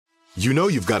You know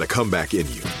you've got a comeback in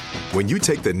you. When you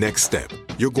take the next step,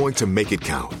 you're going to make it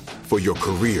count. For your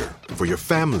career, for your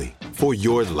family, for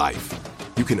your life.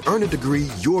 You can earn a degree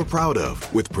you're proud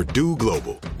of with Purdue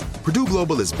Global. Purdue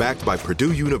Global is backed by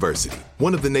Purdue University,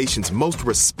 one of the nation's most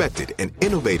respected and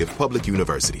innovative public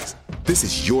universities. This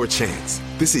is your chance.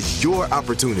 This is your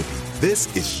opportunity.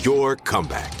 This is your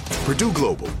comeback. Purdue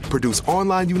Global, Purdue's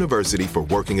online university for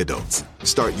working adults.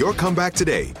 Start your comeback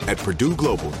today at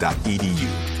purdueglobal.edu.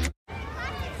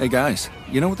 Hey guys,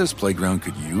 you know what this playground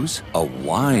could use? A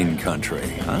wine country,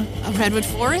 huh? A redwood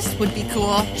forest would be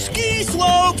cool. Ski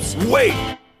slopes! Wait!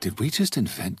 Did we just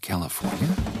invent California?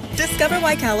 Discover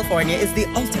why California is the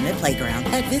ultimate playground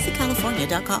at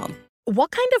visitcalifornia.com.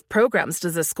 What kind of programs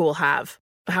does this school have?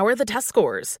 How are the test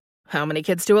scores? How many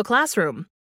kids do a classroom?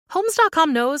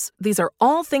 Homes.com knows these are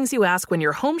all things you ask when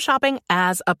you're home shopping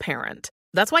as a parent.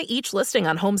 That's why each listing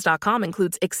on Homes.com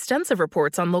includes extensive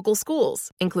reports on local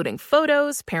schools, including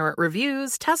photos, parent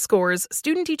reviews, test scores,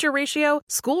 student-teacher ratio,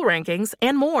 school rankings,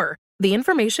 and more. The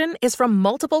information is from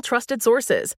multiple trusted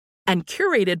sources and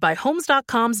curated by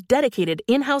Homes.com's dedicated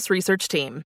in-house research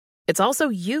team. It's also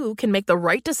you can make the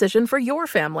right decision for your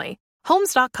family.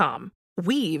 Homes.com.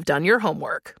 We've done your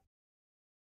homework.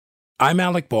 I'm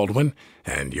Alec Baldwin,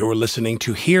 and you're listening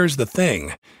to Here's the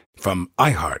Thing from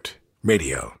iHeart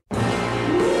Radio.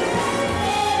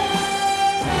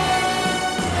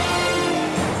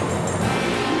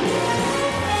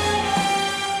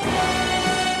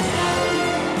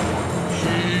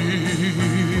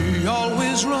 He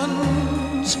always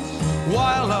runs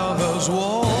while others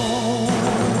walk.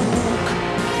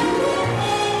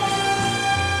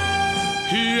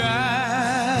 He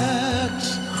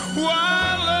acts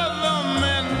while other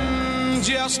men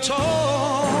just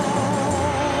talk.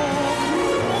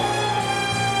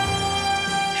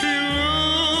 He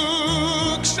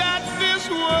looks at this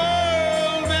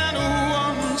world and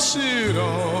wants it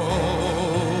all.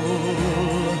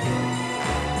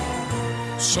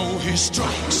 So he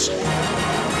strikes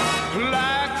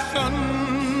like thunderbolt.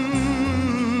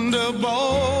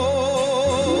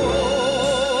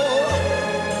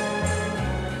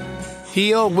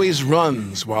 He always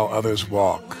runs while others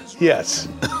walk. Yes.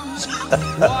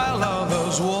 While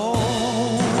others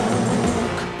walk.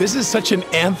 This is such an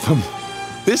anthem.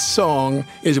 This song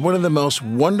is one of the most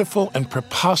wonderful and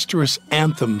preposterous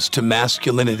anthems to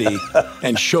masculinity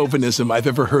and chauvinism I've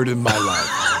ever heard in my life.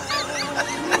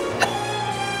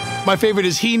 My favorite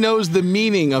is He Knows the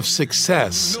Meaning of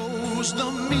Success. Knows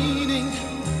the meaning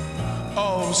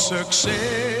of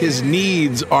success. His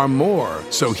needs are more,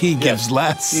 so he gives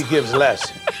less. He gives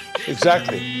less.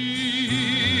 Exactly.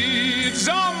 Needs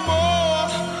are more,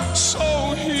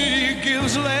 so he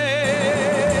gives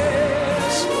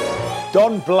less.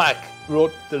 Don Black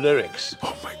wrote the lyrics.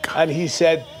 Oh my God. And he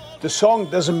said, the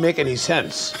song doesn't make any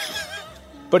sense,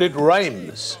 but it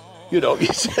rhymes. You know, he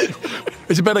said.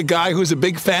 It's about a guy who's a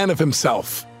big fan of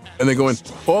himself. And they're going,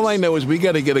 all I know is we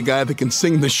got to get a guy that can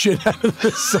sing the shit out of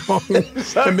this song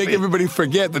and make everybody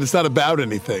forget that it's not about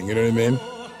anything. You know what I mean?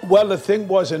 Well, the thing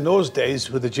was, in those days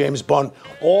with the James Bond,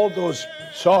 all those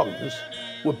songs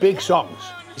were big songs.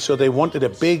 So they wanted a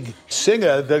big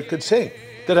singer that could sing,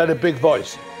 that had a big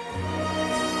voice.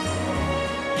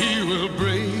 He will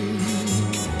break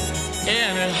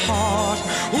any heart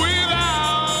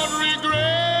without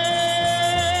regret.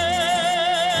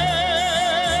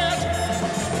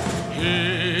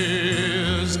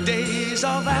 His days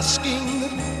of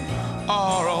asking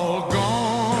are all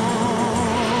gone.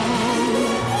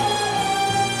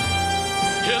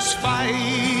 His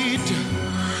fight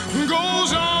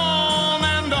goes on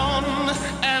and on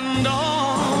and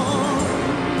on.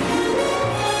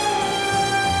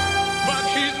 But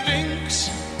he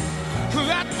thinks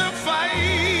that the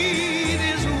fight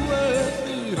is worth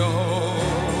it all.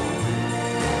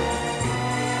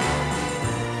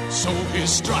 So he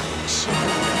strikes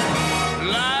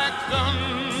like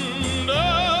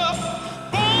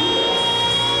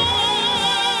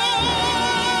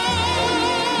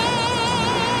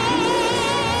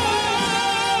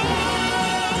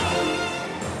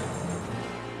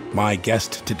My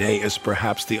guest today is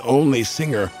perhaps the only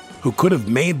singer who could have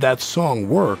made that song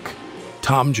work,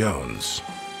 Tom Jones.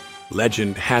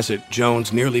 Legend has it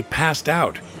Jones nearly passed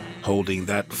out, holding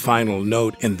that final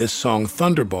note in this song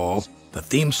Thunderball, the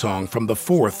theme song from the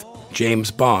fourth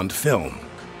James Bond film.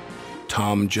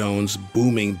 Tom Jones'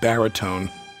 booming baritone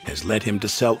has led him to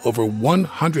sell over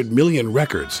 100 million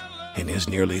records in his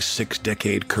nearly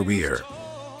 6-decade career.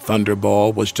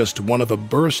 Thunderball was just one of a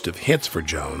burst of hits for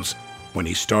Jones when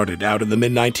he started out in the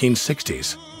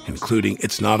mid-1960s, including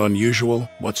It's Not Unusual,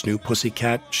 What's New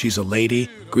Pussycat, She's a Lady,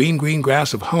 Green Green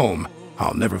Grass of Home,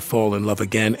 I'll Never Fall in Love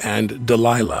Again, and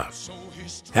Delilah.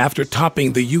 After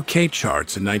topping the UK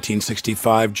charts in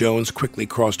 1965, Jones quickly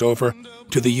crossed over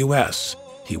to the US.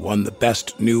 He won the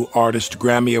Best New Artist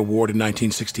Grammy Award in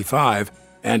 1965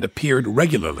 and appeared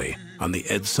regularly on The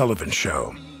Ed Sullivan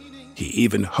Show. He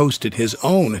even hosted his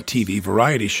own TV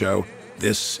variety show,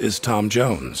 This Is Tom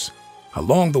Jones.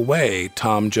 Along the way,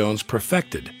 Tom Jones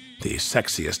perfected the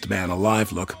sexiest man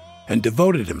alive look and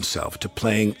devoted himself to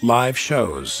playing live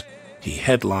shows. He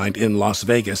headlined in Las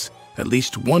Vegas at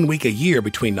least 1 week a year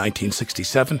between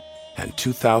 1967 and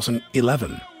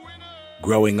 2011.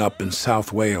 Growing up in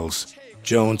South Wales,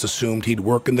 Jones assumed he'd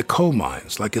work in the coal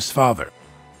mines like his father.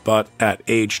 But at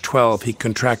age 12, he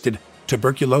contracted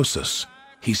tuberculosis.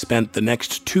 He spent the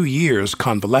next 2 years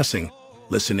convalescing,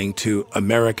 listening to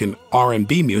American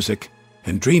R&B music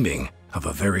and dreaming of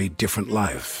a very different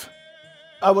life.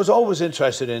 I was always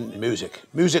interested in music.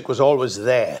 Music was always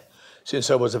there.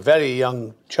 Since I was a very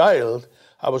young child,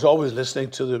 I was always listening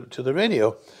to the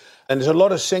radio. And there's a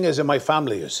lot of singers in my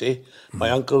family, you see. My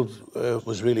uncle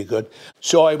was really good.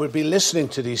 So I would be listening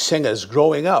to these singers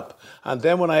growing up. And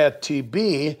then when I had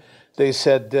TB, they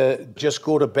said, just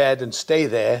go to bed and stay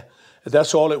there.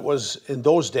 That's all it was in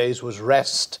those days, was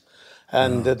rest.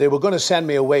 And they were going to send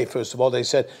me away, first of all. They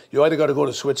said, you either got to go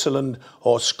to Switzerland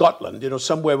or Scotland,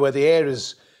 somewhere where the air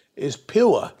is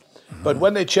pure. But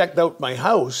when they checked out my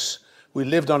house, we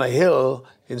lived on a hill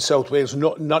in South Wales,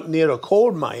 not near a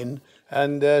coal mine.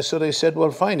 And so they said,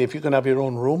 well, fine, if you can have your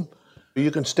own room,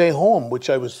 you can stay home, which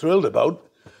I was thrilled about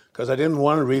because I didn't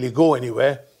want to really go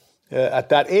anywhere at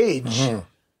that age.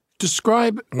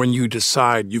 Describe when you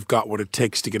decide you've got what it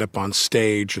takes to get up on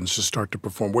stage and to start to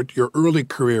perform. What your early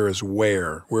career is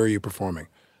where? Where are you performing?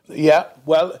 Yeah,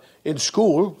 well, in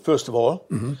school, first of all,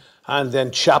 and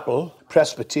then chapel,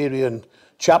 Presbyterian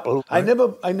chapel. Right.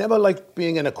 I never liked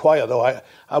being in a choir, though.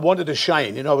 I wanted to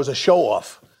shine. I was a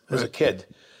show-off as a kid.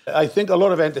 I think a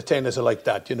lot of entertainers are like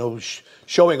that,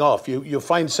 showing off. You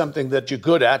find something that you're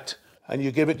good at, and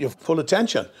you give it your full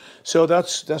attention. So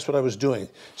that's what I was doing.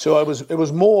 So it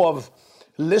was more of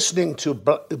listening to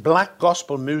black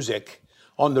gospel music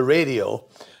on the radio,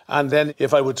 and then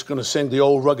if I was going to sing the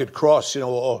Old Rugged Cross,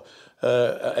 or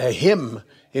a hymn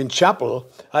in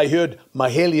chapel, I heard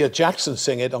Mahalia Jackson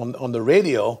sing it on the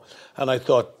radio, and I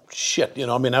thought, shit,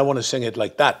 I want to sing it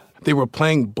like that. They were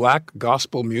playing black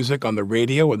gospel music on the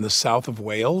radio in the south of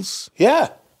Wales? Yeah.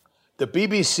 The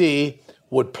BBC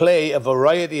would play a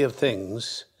variety of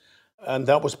things, and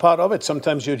that was part of it.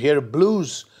 Sometimes you'd hear a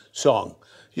blues song,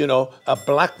 a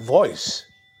black voice,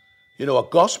 a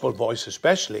gospel voice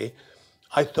especially.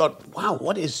 I thought, wow,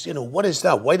 what is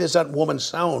that? Why does that woman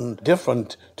sound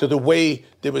different to the way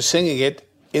they were singing it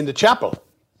in the chapel?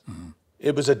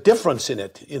 It was a difference in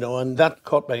it, and that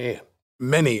caught my ear.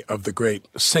 Many of the great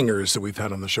singers that we've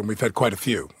had on the show, we've had quite a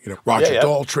few. Roger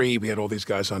Daltrey, we had all these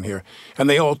guys on here, and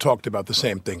they all talked about the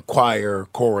same thing: choir,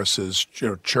 choruses,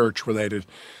 church-related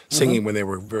singing when they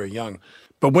were very young.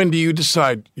 But when do you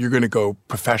decide you're going to go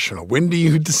professional? When do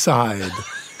you decide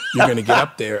you're going to get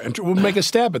up there and we'll make a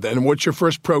stab at that? And what's your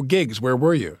first pro gigs? Where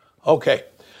were you? Okay,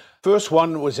 first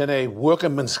one was in a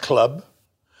workman's club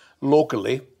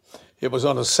locally. It was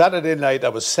on a Saturday night. I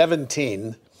was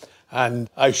 17. And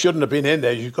I shouldn't have been in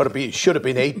there. Should have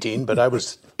been 18, but I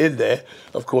was in there,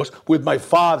 of course, with my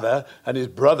father and his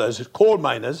brothers, coal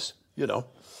miners, No.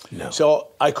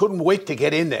 So I couldn't wait to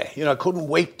get in there. I couldn't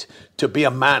wait to be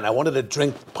a man. I wanted to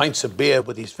drink pints of beer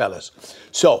with these fellas.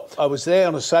 So I was there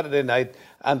on a Saturday night,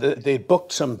 and they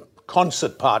booked some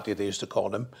concert party, they used to call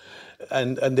them,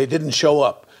 and they didn't show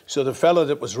up. So the fellow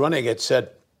that was running it said,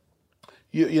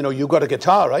 you got a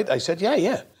guitar, right? I said,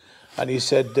 yeah. And he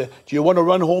said, do you want to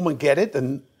run home and get it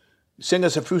and sing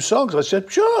us a few songs? I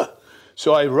said, sure.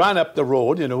 So I ran up the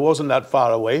road, it wasn't that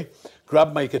far away,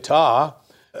 grabbed my guitar,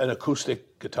 an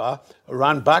acoustic guitar,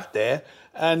 ran back there,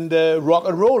 and rock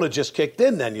and roll had just kicked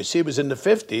in then. You see, it was in the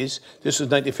 50s. This was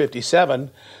 1957.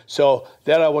 So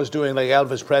there I was doing like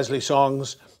Elvis Presley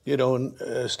songs,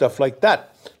 and stuff like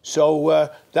that. So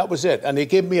that was it. And they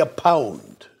gave me £1.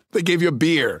 They gave you a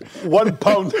beer.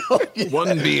 £1.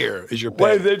 One beer is your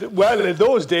pay. Well, in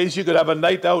those days, you could have a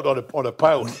night out on a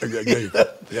pound.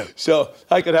 Yeah. So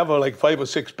I could have like 5 or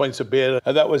 6 pints of beer,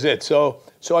 and that was it. So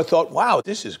I thought, wow,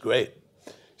 this is great.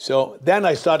 So then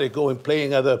I started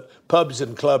playing other pubs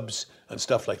and clubs and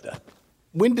stuff like that.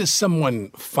 When does someone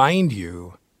find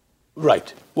you?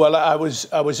 Right. Well, I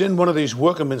was in one of these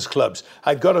workman's clubs.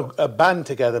 I'd got a band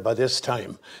together by this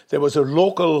time. There was a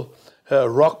local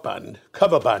rock band,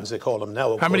 cover bands they call them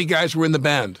now. How many guys were in the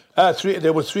band? 3.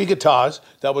 There were 3 guitars.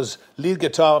 That was lead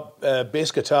guitar,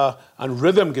 bass guitar, and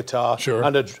rhythm guitar, sure.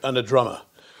 and a drummer.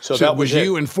 So So that it was it.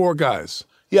 you and 4 guys.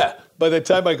 Yeah, by the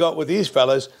time I got with these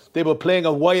fellas, they were playing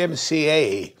a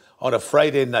YMCA on a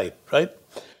Friday night, right?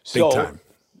 Big time.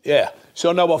 Yeah.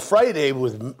 So now a Friday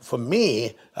for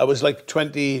me, I was like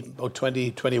 20 or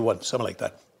 21, something like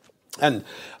that. And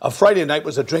a Friday night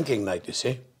was a drinking night, you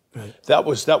see. Right. That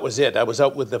was it. I was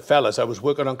out with the fellas. I was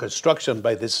working on construction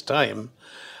by this time,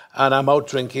 and I'm out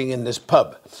drinking in this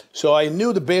pub. So I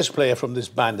knew the bass player from this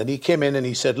band, and he came in and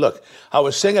he said, look,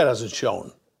 our singer hasn't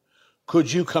shown.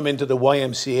 Could you come into the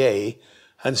YMCA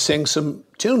and sing some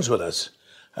tunes with us?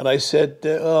 And I said,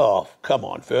 oh, come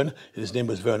on, Vernon. His name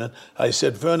was Vernon. I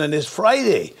said, Vernon, it's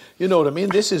Friday. You know what I mean?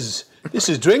 This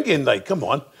is drinking night. Come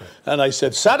on. And I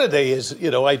said, Saturday is,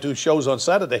 I do shows on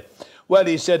Saturday. Well,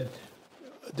 he said,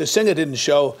 the singer didn't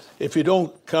show. If you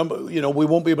don't come, we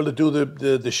won't be able to do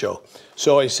the show.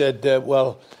 So I said,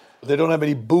 well, they don't have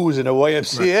any booze in a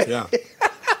YMCA. Right, yeah.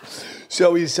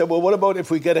 So he said, well, what about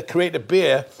if we get a crate of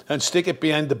beer and stick it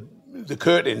behind the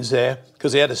curtains there,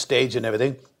 because they had a stage and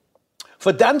everything,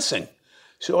 for dancing.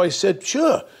 So I said,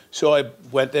 sure. So I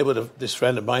went there with this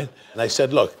friend of mine, and I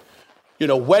said, look,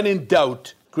 when in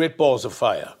doubt, Great Balls of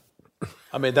Fire.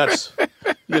 I mean, that's,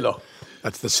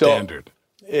 That's the standard.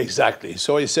 Exactly.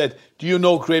 So he said, do you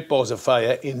know Great Balls of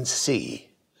Fire in C?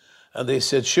 And they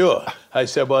said, sure. I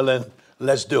said, well, then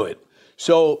let's do it.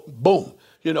 So, boom.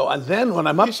 And then when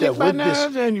I'm up there with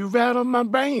this... and you rattle my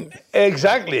brain.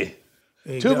 Exactly.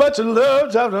 Too much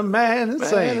love drives a man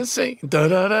insane.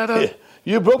 Da-da-da-da. Yeah.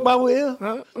 You broke my will,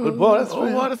 but what a thrill.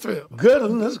 Oh, what a thrill.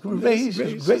 Goodness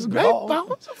gracious, great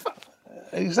balls.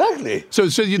 Exactly. So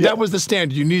that was the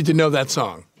standard. You needed to know that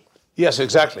song. Yes,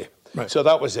 exactly. Right. So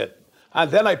that was it. And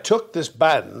then I took this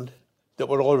band that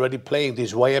were already playing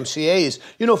these YMCAs,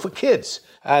 for kids.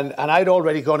 And I'd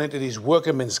already gone into these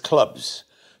workingmen's clubs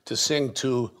to sing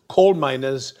to coal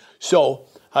miners. So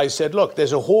I said, look,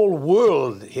 there's a whole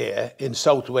world here in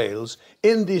South Wales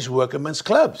in these workingmen's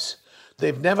clubs.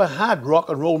 They've never had rock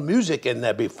and roll music in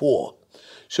there before.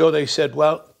 So they said,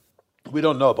 well, we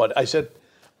don't know about it. I said,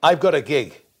 I've got a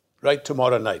gig right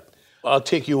tomorrow night. I'll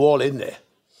take you all in there.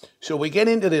 So we get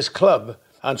into this club,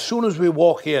 and as soon as we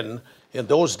walk in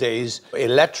those days,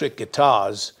 electric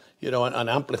guitars, and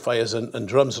amplifiers and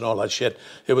drums and all that shit,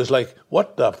 it was like,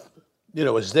 what the,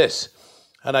 is this?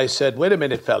 And I said, wait a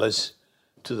minute, fellas,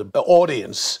 to the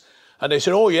audience. And they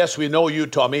said, oh, yes, we know you,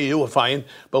 Tommy, you were fine,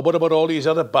 but what about all these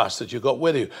other bastards you got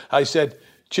with you? I said,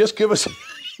 just give us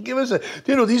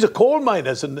these are coal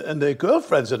miners and their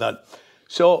girlfriends and that.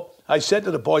 So I said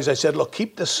to the boys, I said, look,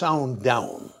 keep the sound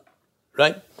down,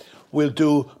 right? We'll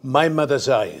do My Mother's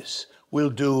Eyes. We'll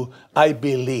do I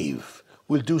Believe.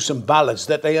 We'll do some ballads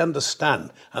that they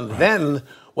understand. And then,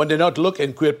 when they're not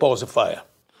looking, Great Balls of Fire,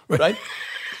 right?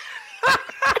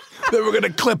 Then we're going to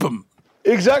clip them.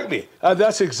 Exactly. And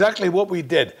that's exactly what we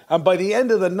did. And by the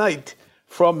end of the night,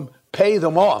 from Pay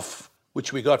Them Off,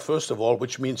 which we got first of all,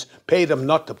 which means pay them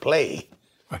not to play,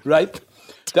 right?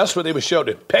 That's what they were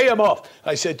shouting, pay them off.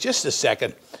 I said, just a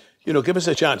second, give us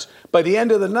a chance. By the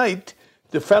end of the night,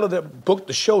 the fellow that booked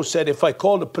the show said, if I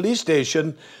call the police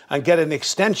station and get an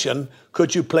extension,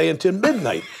 could you play until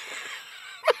midnight?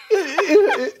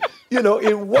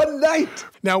 In one night.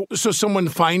 Now, so someone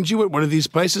finds you at one of these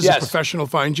places? Yes. A professional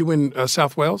finds you in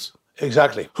South Wales?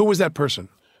 Exactly. Who was that person?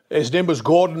 His name was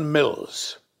Gordon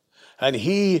Mills. And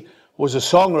he was a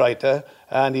songwriter,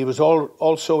 and he was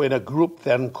also in a group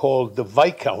then called the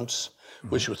Viscounts,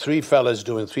 which were 3 fellas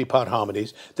doing 3-part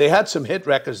harmonies. They had some hit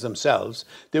records themselves.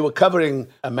 They were covering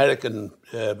American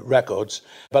records.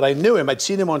 But I knew him. I'd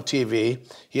seen him on TV.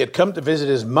 He had come to visit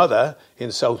his mother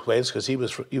in South Wales because he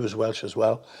was Welsh as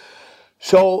well.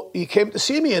 So he came to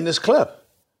see me in this club.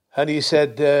 And he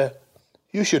said,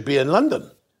 you should be in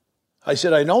London. I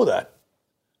said, I know that.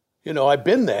 I've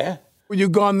been there. Were you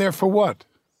gone there for what?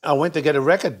 I went to get a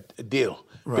record deal.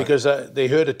 Right. Because they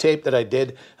heard a tape that I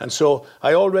did. And so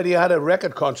I already had a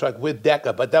record contract with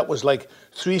Decca, but that was like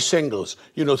 3 singles,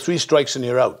 3 strikes and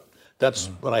you're out. That's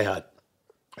what I had.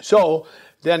 So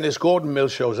then this Gordon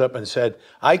Mills shows up and said,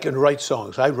 I can write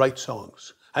songs. I write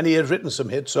songs. And he had written some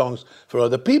hit songs for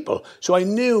other people. So I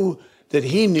knew that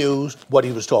he knew what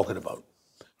he was talking about.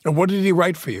 And what did he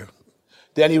write for you?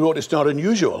 Then he wrote It's Not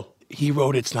Unusual. He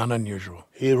wrote It's Not Unusual.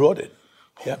 He wrote it.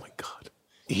 Oh, my God.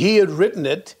 He had written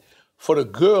it for a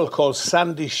girl called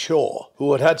Sandy Shaw,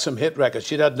 who had some hit records.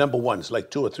 She'd had number ones,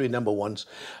 like 2 or 3 number ones.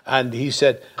 And he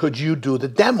said, could you do the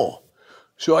demo?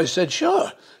 So I said,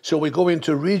 sure. So we go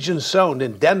into Regent Sound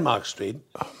in Denmark Street.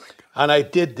 Oh, my God. And I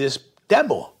did this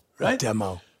demo, right?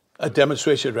 A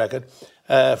demonstration record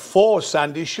for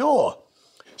Sandy Shaw.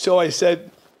 So I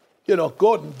said, you know,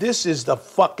 Gordon, this is the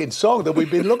fucking song that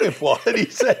we've been looking for. And he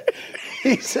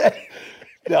said,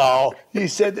 no. He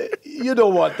said, you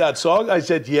don't want that song? I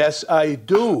said, yes, I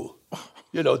do.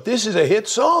 You know, this is a hit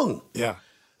song. Yeah.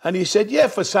 And he said, yeah,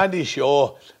 for Sandy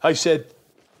Shore. I said,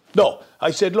 no.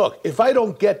 I said, look, if I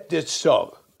don't get this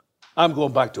song, I'm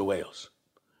going back to Wales.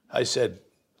 I said,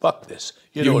 fuck this.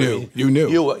 You know what I mean? You knew.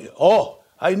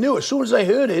 I knew. As soon as I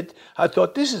heard it, I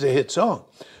thought, this is a hit song.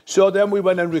 So then we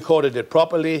went and recorded it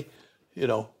properly, you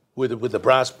know, with the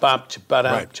brass,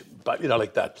 you know,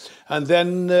 like that. And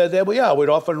then there we are. We're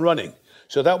off and running.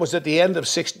 So that was at the end of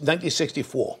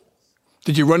 1964.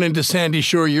 Did you run into Sandy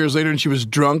Shore years later and she was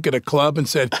drunk at a club and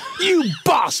said, you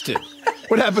bastard?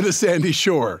 What happened to Sandy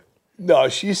Shore? No,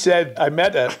 she said, I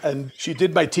met her and she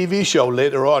did my TV show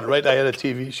later on, right? I had a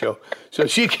TV show. So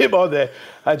she came on there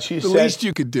and she said... The least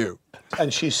you could do.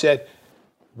 And she said,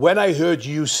 when I heard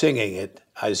you singing it,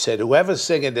 I said, whoever's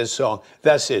singing this song,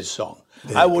 that's his song.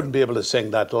 I wouldn't be able to sing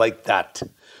that like that.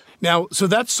 Now, so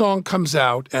that song comes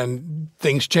out and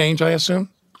things change, I assume?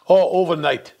 Oh,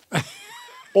 overnight.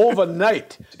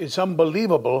 Overnight. It's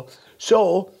unbelievable.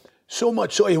 So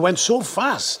much so, it went so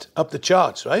fast up the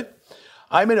charts, right?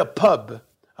 I'm in a pub.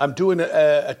 I'm doing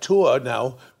a tour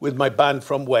now with my band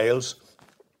from Wales.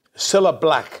 Cilla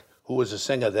Black, who was a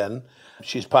singer then,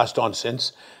 she's passed on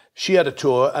since. She had a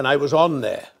tour, and I was on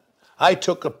there. I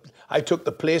took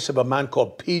the place of a man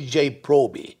called P.J.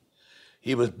 Proby.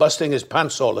 He was busting his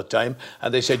pants all the time,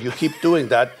 and they said, you keep doing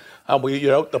that, and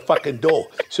you're out the fucking door.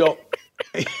 So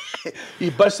he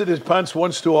busted his pants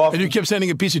once too often. And you kept sending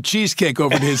a piece of cheesecake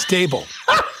over to his table.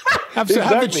 Have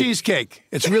the cheesecake.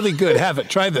 It's really good. Have it.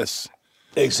 Try this.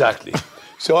 Exactly.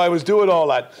 So I was doing all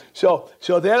that. So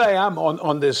there I am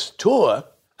on this tour,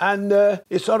 and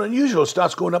it's not unusual. It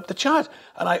starts going up the chart.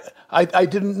 And I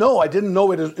didn't know. I didn't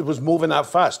know it was moving that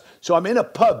fast. So I'm in a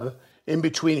pub in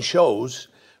between shows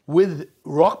with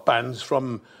rock bands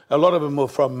a lot of them were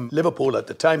from Liverpool at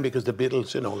the time because the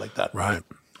Beatles, you know, like that. Right.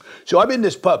 So I'm in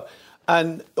this pub,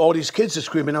 and all these kids are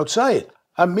screaming outside.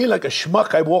 And me, like a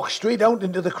schmuck, I walk straight out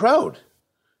into the crowd,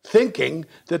 thinking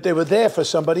that they were there for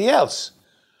somebody else,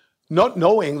 not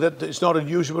knowing that it's not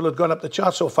unusual it had gone up the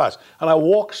chart so fast. And I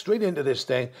walk straight into this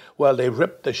thing. Well, they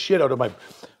ripped the shit out of my...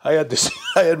 I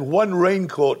had one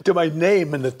raincoat to my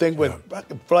name, and the thing went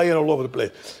flying all over the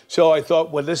place. So I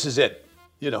thought, well, this is it.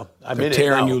 You know, I'm in it now.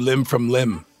 Tearing you limb from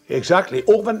limb. Exactly.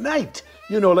 Overnight.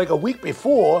 You know, like a week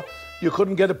before, you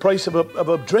couldn't get a price of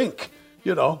a drink,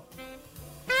 you know.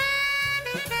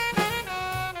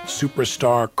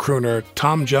 Superstar crooner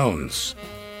Tom Jones,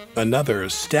 another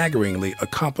staggeringly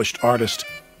accomplished artist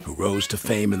who rose to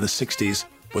fame in the 60s,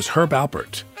 was Herb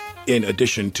Alpert. In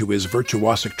addition to his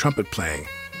virtuosic trumpet playing,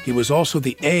 he was also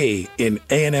the A in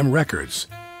A&M Records,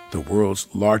 the world's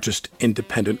largest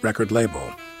independent record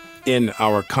label. In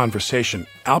our conversation,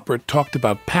 Alpert talked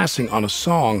about passing on a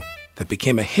song that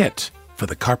became a hit for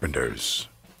the Carpenters.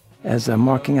 As I'm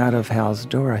walking out of Hal's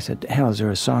door, I said, Hal, is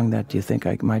there a song that you think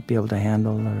I might be able to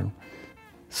handle, or a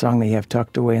song that you have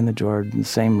tucked away in the drawer, the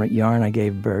same yarn I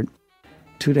gave Bert?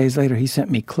 2 days later, he sent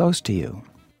me Close to You,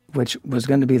 which was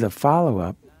going to be the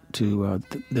follow-up to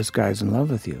This Guy's in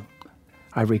Love with You.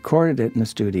 I recorded it in the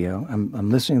studio. I'm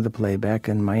listening to the playback,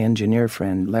 and my engineer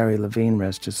friend, Larry Levine,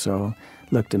 rest his soul,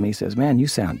 looked at me and says, man, you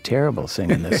sound terrible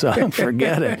singing this song.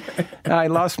 Forget it. I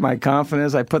lost my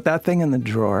confidence. I put that thing in the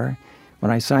drawer when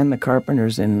I signed the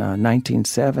Carpenters in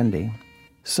 1970.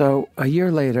 So a year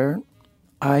later,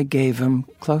 I gave him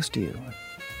Close to You.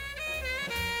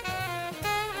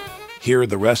 Hear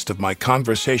the rest of my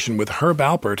conversation with Herb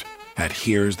Alpert at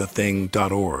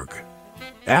here'sthething.org.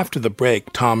 After the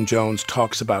break, Tom Jones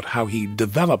talks about how he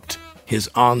developed his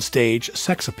onstage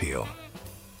sex appeal.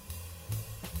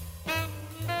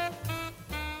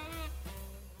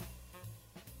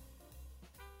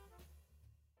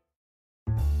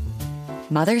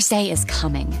 Mother's Day is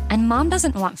coming, and Mom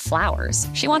doesn't want flowers.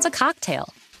 She wants a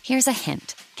cocktail. Here's a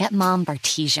hint. Get Mom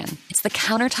Bartesian. It's the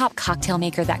countertop cocktail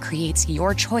maker that creates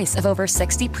your choice of over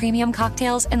 60 premium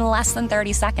cocktails in less than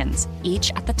 30 seconds,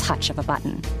 each at the touch of a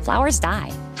button. Flowers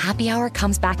die. Happy Hour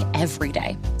comes back every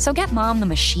day. So get Mom the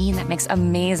machine that makes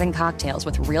amazing cocktails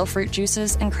with real fruit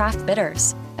juices and craft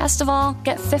bitters. Best of all,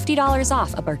 get $50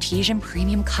 off a Bartesian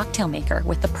premium cocktail maker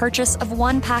with the purchase of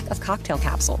 1 pack of cocktail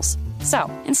capsules.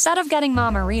 So, instead of getting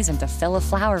Mom a reason to fill a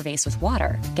flower vase with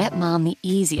water, get Mom the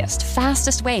easiest,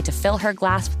 fastest way to fill her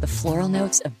glass with the floral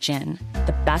notes of gin.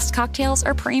 The best cocktails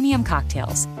are premium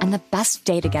cocktails, and the best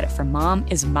day to get it for Mom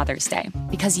is Mother's Day,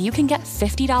 because you can get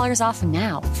 $50 off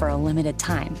now for a limited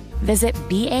time. Visit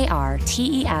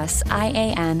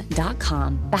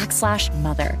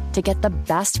BARTESIAN.com/mother to get the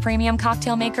best premium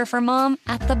cocktail maker for Mom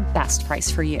at the best price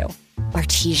for you.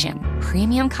 Bartesian,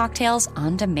 premium cocktails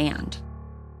on demand.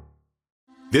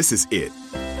 This is it.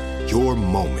 Your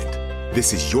moment.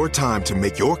 This is your time to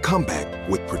make your comeback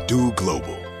with Purdue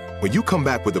Global. When you come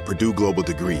back with a Purdue Global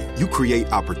degree, you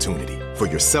create opportunity for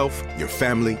yourself, your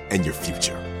family, and your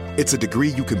future. It's a degree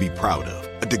you can be proud of,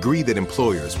 a degree that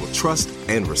employers will trust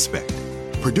and respect.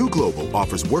 Purdue Global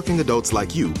offers working adults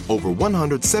like you over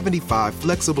 175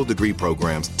 flexible degree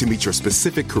programs to meet your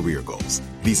specific career goals.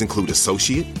 These include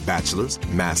associate, bachelor's,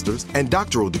 master's, and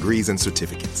doctoral degrees and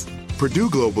certificates. Purdue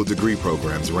Global degree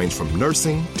programs range from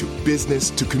nursing to business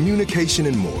to communication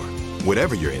and more.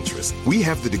 Whatever your interest, we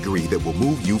have the degree that will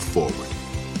move you forward.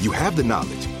 You have the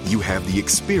knowledge, you have the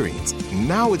experience.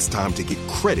 Now it's time to get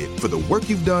credit for the work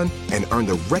you've done and earn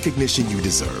the recognition you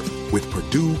deserve with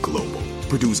Purdue Global,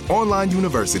 Purdue's online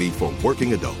university for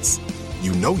working adults.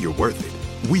 You know you're worth it.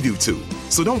 We do too.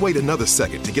 So don't wait another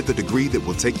second to get the degree that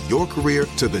will take your career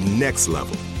to the next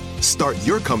level. Start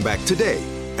your comeback today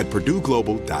at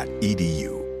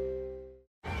purdueglobal.edu.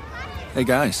 Hey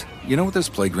guys, you know what this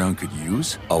playground could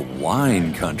use? A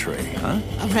wine country, huh?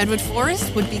 A redwood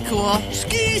forest would be cool.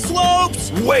 Ski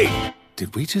slopes! Wait!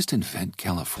 Did we just invent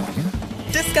California?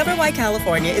 Discover why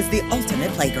California is the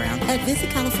ultimate playground at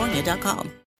visitcalifornia.com.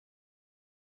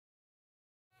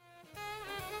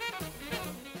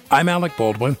 I'm Alec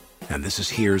Baldwin, and this is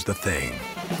Here's the Thing.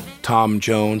 Tom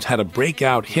Jones had a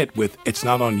breakout hit with It's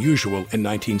Not Unusual in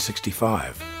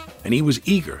 1965, and he was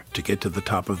eager to get to the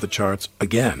top of the charts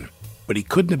again. But he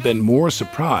couldn't have been more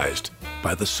surprised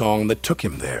by the song that took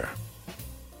him there.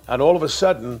 And all of a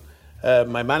sudden,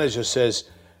 my manager says,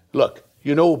 look,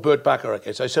 you know who Burt Bacharach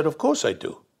is? I said, of course I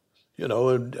do. You know,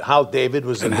 and Hal David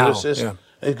was the lyricist. Yeah.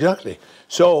 Exactly.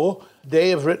 So they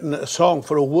have written a song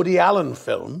for a Woody Allen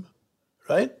film,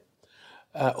 right?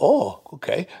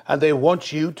 Okay. And they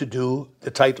want you to do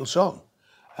the title song.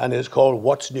 And it's called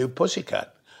What's New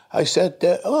Pussycat? I said,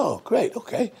 oh, great,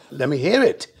 okay, let me hear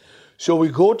it. So we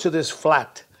go to this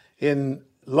flat in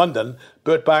London.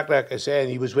 Burt Bacharach, I say,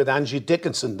 and he was with Angie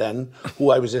Dickinson then,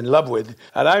 who I was in love with.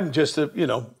 And I'm just a,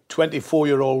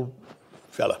 24-year-old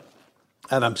fella.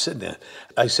 And I'm sitting there.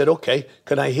 I said, okay,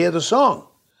 can I hear the song?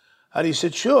 And he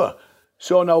said, sure.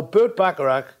 So now Burt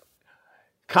Bacharach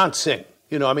can't sing.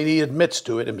 He admits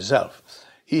to it himself.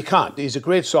 He can't. He's a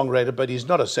great songwriter, but he's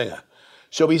not a singer.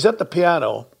 So he's at the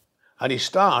piano, and he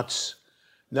starts.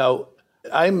 Now,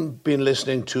 I've been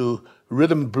listening to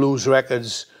rhythm blues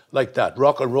records like that,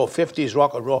 rock and roll, 50s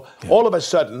rock and roll. Yeah. All of a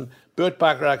sudden, Burt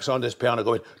Bacharach's on this piano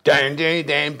going, dan dan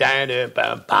dan dan dan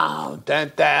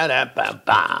dan dan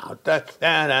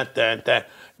dan dan dan.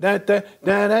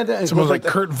 It's almost like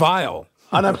Kurt Weill.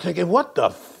 And I'm thinking, what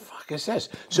the fuck is this?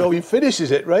 So he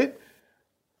finishes it, right?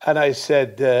 And I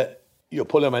said, you're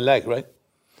pulling my leg, right?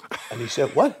 And he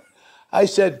said, what? I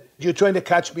said, you're trying to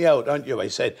catch me out, aren't you? I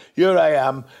said, here I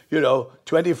am,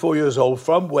 24 years old,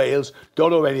 from Wales,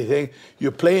 don't know anything.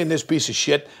 You're playing this piece of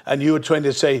shit, and you were trying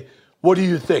to say, what do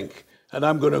you think? And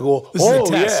I'm going to go, this is a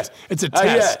test. Yeah. It's a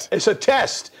test. Yeah, it's a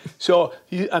test. So,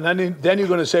 and then you're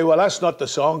going to say, well, that's not the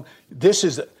song. This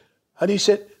is And he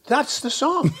said, that's the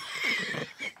song.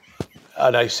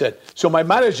 And I said, so my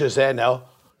manager's there now.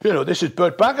 This is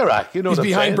Burt Bacharach. He's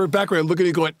behind Burt Bacharach looking at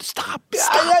you going, stop.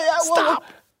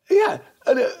 Yeah.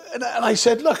 And I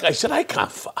said, look, I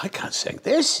can't sing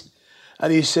this.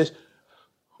 And he says,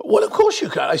 well, of course you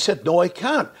can. I said, no, I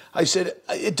can't. I said,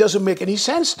 it doesn't make any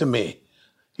sense to me.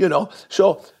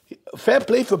 So fair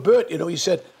play for Burt. He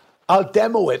said, I'll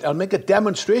demo it. I'll make a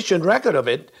demonstration record of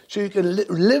it so you can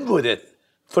live with it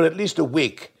for at least a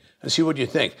week and see what you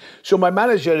think. So my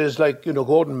manager is like,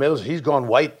 Gordon Mills. He's gone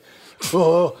white.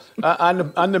 Oh,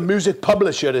 and the music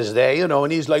publisher is there,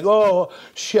 and he's like, oh,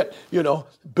 shit,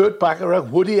 Burt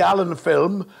Bacharach, Woody Allen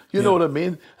film, you know what I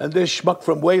mean? And this schmuck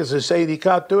from Wales is saying he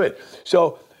can't do it.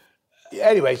 So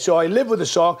anyway, I lived with the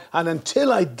song, and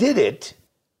until I did it,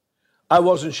 I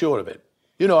wasn't sure of it.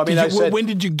 I said... When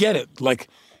did you get it? Like,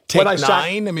 take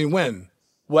 9? When?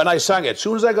 When I sang it. As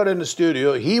soon as I got in the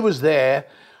studio, he was there,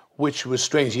 which was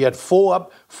strange. He had four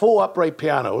upright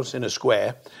pianos in a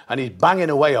square, and he's banging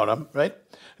away on them, right?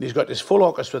 And he's got this full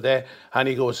orchestra there, and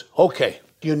he goes, okay,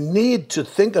 you need to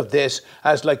think of this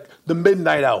as like the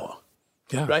midnight hour,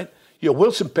 right? you're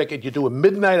Wilson Pickett, you do a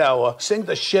midnight hour, sing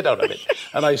the shit out of it.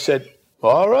 And I said,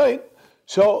 all right.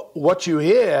 So what you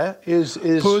hear is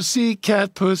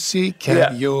Pussycat,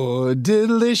 pussycat, you're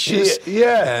delicious.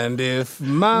 Yeah. And if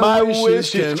my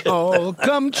wishes can all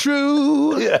come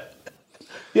true,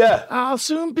 yeah, I'll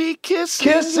soon be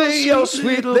kissing your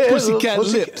sweet little pussycat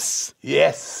lips.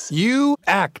 Yes. You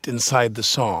act inside the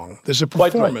song. There's a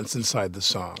performance inside the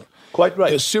song. Quite right.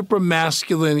 They're super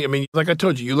masculine. I mean, like I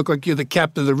told you, you look like you're the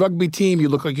captain of the rugby team. You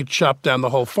look like you chopped down the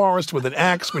whole forest with an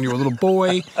axe when you were a little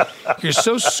boy. You're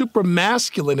so super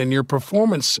masculine in your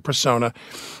performance persona.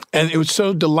 And it was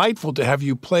so delightful to have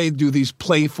you do these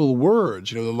playful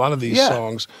words. You know, a lot of these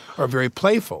songs are very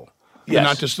playful. Yes. They're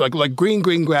not just like Green,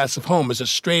 Green Grass of Home is a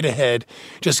straight ahead,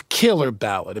 just killer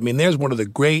ballad. I mean, there's one of the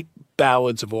great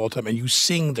ballads of all time, and you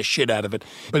sing the shit out of it.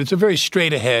 But it's a very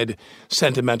straight-ahead,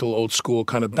 sentimental, old-school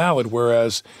kind of ballad,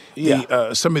 whereas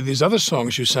some of these other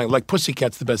songs you sang, like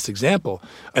Pussycat's the best example,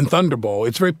 and Thunderball,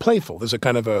 it's very playful. There's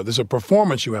a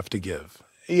performance you have to give.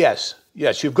 Yes,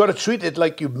 you've got to treat it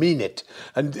like you mean it.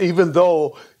 And even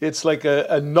though it's like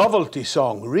a novelty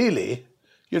song, really,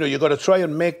 you know, you've got to try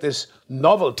and make this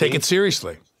novelty. Take it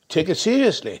seriously. Take it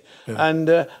seriously. Yeah.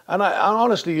 And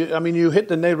honestly, I mean, you hit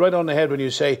the nail right on the head when you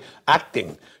say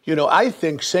acting. You know, I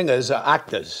think singers are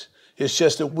actors. It's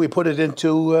just that we put it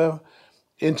into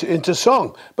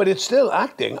song. But it's still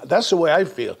acting. That's the way I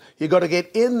feel. You got to get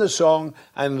in the song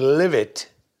and live it.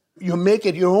 You make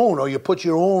it your own, or you put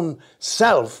your own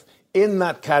self in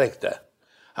that character.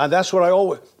 And that's what I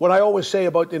always say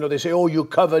about, you know, they say, oh, you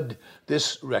covered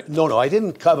this record. No, I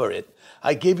didn't cover it.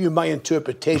 I gave you my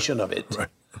interpretation of it. Right.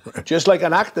 Just like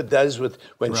an actor does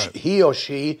when he or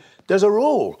she does a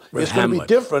role. With it's going to be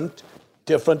different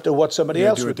to what somebody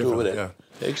else would do with it. Yeah.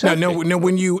 Exactly.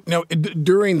 Now,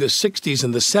 during the 60s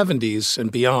and the 70s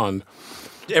and beyond,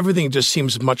 everything just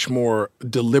seems much more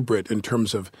deliberate in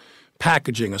terms of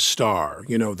packaging a star,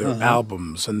 you know, their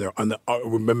albums and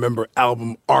remember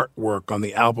album artwork on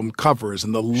the album covers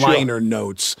and the liner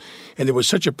notes. And there was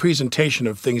such a presentation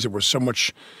of things that were so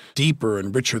much deeper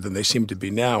and richer than they seem to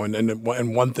be now.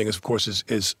 And one thing, of course,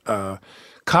 is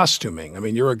costuming. I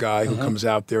mean, you're a guy who comes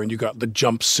out there and you got the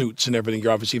jumpsuits and everything.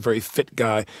 You're obviously a very fit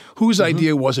guy. Whose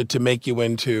idea was it to make you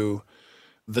into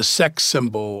the sex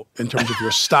symbol in terms of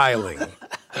your styling?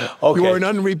 Okay. You are an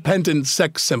unrepentant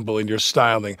sex symbol in your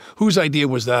styling. Whose idea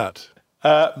was that?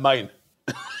 Mine.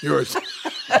 Yours.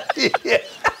 Yeah.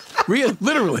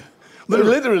 Literally.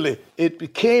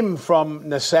 It came from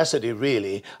necessity,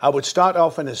 really. I would start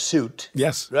off in a suit.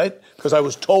 Yes. Right? Because I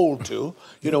was told to.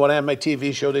 You know, when I had my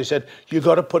TV show, they said, you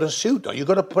got to put a suit on. You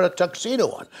got to put a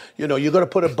tuxedo on. You know, you got to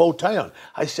put a bow tie on.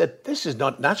 I said, this is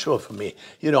not natural for me.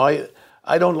 You know,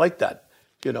 I don't like that.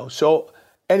 You know, so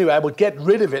anyway, I would get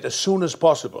rid of it as soon as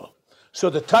possible.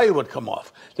 So the tie would come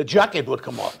off, the jacket would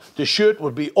come off, the shirt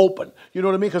would be open. You know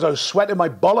what I mean? Because I was sweating my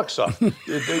bollocks off,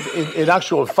 in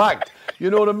actual fact.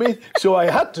 You know what I mean? So I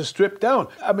had to strip down.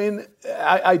 I mean,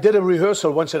 I did a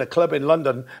rehearsal once in a club in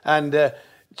London, and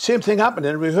same thing happened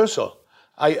in a rehearsal.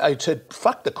 I said,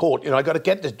 fuck the coat, you know, I got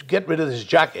to get rid of this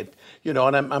jacket, you know,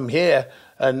 and I'm here,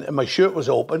 and my shirt was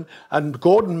open, and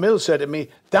Gordon Mills said to me,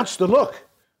 that's the look.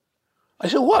 I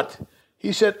said, what?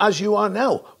 He said, as you are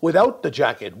now, without the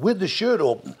jacket, with the shirt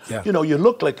open, you know, you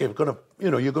look like you're going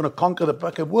to conquer the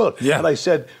fucking world. Yeah. And I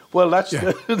said, well, that's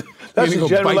the general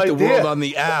idea. Bite the world on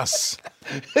the ass.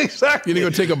 Exactly. You're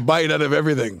going to go take a bite out of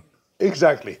everything.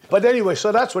 Exactly. But anyway,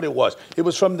 so that's what it was. It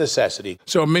was from necessity.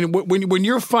 So, I mean, when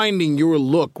you're finding your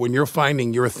look, when you're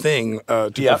finding your thing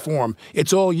to perform,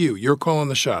 it's all you. You're calling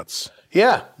the shots.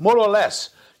 Yeah, more or less.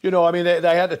 You know, I mean,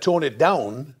 they had to tone it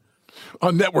down.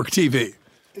 On network TV.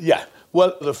 Yeah.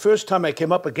 Well, the first time I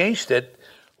came up against it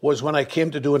was when I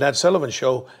came to do an Ed Sullivan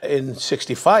show in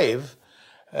 65,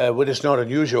 which is not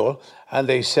unusual. And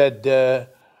they said,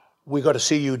 we got to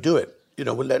see you do it. You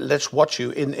know, let's watch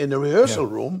you in the rehearsal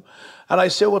room. And I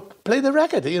said, well, play the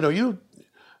record. You know,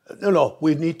 no,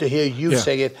 we need to hear you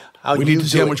say it. We need to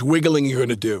see how much wiggling you're going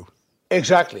to do.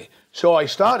 Exactly. So I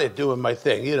started doing my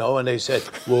thing, you know, and they said,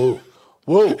 whoa,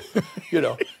 you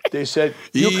know, they said,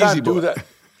 you can't do that.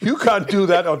 You can't do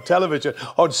that on television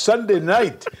on Sunday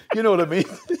night. You know what I mean?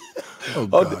 Oh,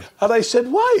 God. And I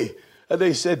said, why? And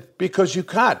they said, because you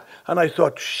can't. And I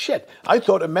thought, shit. I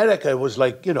thought America was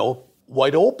like, you know,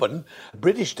 wide open,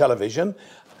 British television.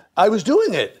 I was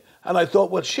doing it. And I thought,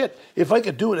 well, shit, if I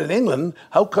could do it in England,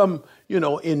 how come, you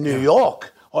know, in New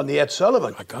York on the Ed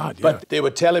Sullivan? My God, yeah. But they were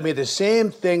telling me the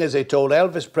same thing as they told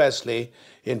Elvis Presley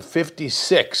in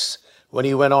 56 when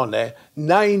he went on there,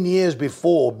 9 years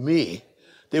before me.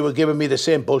 They were giving me the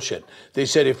same bullshit. They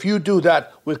said, if you do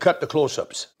that, we'll cut the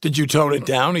close-ups. Did you tone it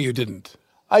down or you didn't?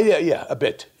 Yeah, a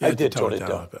bit. I did tone it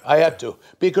down. I had to.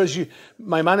 Because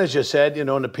my manager said,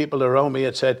 and the people around me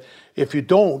had said, if you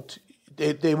don't,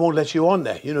 they won't let you on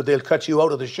there. They'll cut you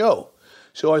out of the show.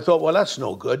 So I thought, well, that's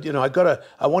no good.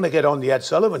 I want to get on the Ed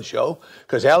Sullivan Show,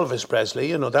 because Elvis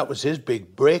Presley, that was his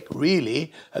big break,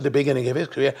 really, at the beginning of his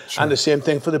career. Sure. And the same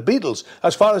thing for the Beatles.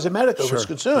 As far as America was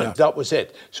concerned, that was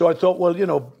it. So I thought,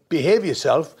 well, behave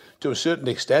yourself to a certain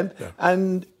extent,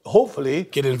 and hopefully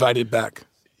get invited back.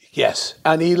 Yes.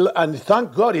 And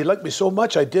thank God he liked me so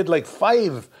much. I did like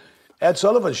 5 Ed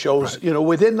Sullivan shows,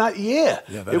 within that year.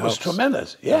 Yeah, it was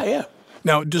tremendous. Yeah.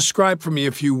 Now, describe for me,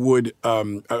 if you would,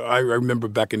 I remember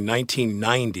back in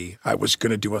 1990, I was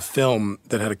going to do a film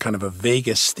that had a kind of a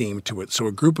Vegas theme to it. So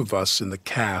a group of us in the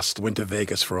cast went to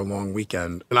Vegas for a long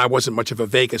weekend. And I wasn't much of a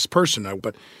Vegas person,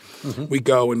 but we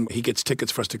go and he gets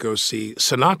tickets for us to go see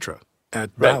Sinatra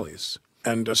at Bally's.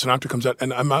 And Sinatra comes out,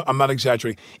 and I'm not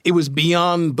exaggerating. It was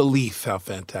beyond belief how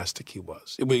fantastic he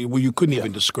was. You couldn't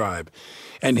even describe.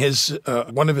 And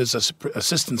one of his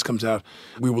assistants comes out.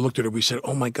 We looked at her. We said,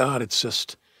 "Oh my God, it's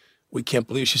just we can't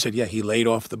believe." She said, "Yeah, he laid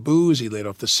off the booze. He laid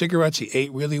off the cigarettes. He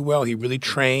ate really well. He really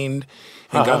trained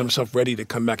and got himself ready to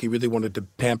come back. He really wanted to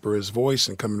pamper his voice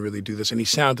and come and really do this. And he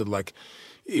sounded like."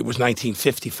 It was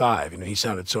 1955. He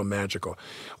sounded so magical.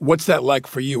 What's that like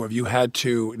for you? Have you had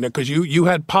to, because you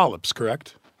had polyps,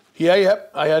 correct? Yeah.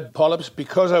 I had polyps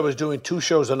because I was doing 2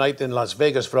 shows a night in Las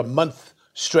Vegas for a month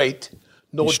straight.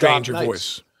 No you strained your nights.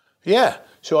 Voice. Yeah.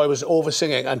 So I was over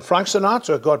singing. And Frank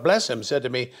Sinatra, God bless him, said to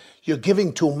me, "You're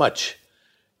giving too much.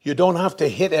 You don't have to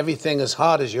hit everything as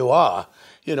hard as you are."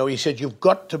 He said, "You've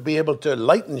got to be able to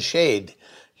lighten shade.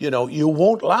 You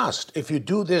won't last. If you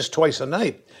do this twice a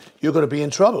night, you're going to be in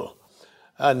trouble."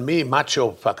 And me,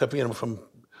 macho fucker, from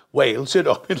Wales,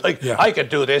 I could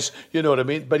do this, you know what I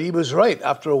mean? But he was right.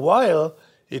 After a while,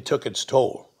 it took its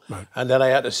toll. Right. And then I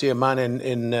had to see a man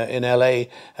in L.A.,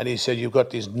 and he said, "You've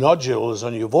got these nodules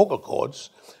on your vocal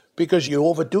cords because you're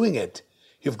overdoing it.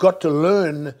 You've got to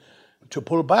learn to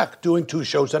pull back, doing 2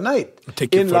 shows a night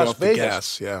Take your in foot Las off Vegas." The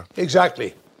gas, yeah.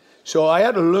 Exactly. So I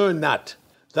had to learn that.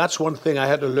 That's one thing I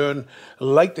had to learn,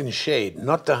 light and shade,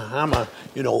 not to hammer,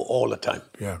 all the time.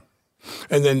 Yeah.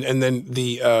 And then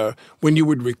the when you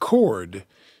would record,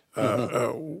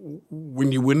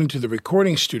 when you went into the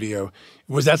recording studio,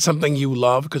 was that something you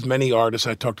loved? Because many artists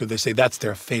I talk to, they say that's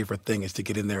their favorite thing, is to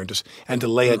get in there and to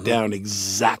lay it down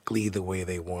exactly the way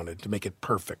they wanted, to make it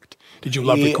perfect. Did you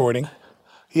love recording?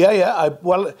 Yeah.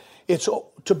 It's,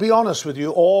 to be honest with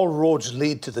you, all roads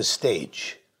lead to the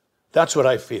stage. That's what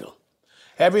I feel.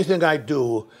 Everything I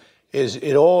do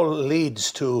it all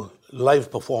leads to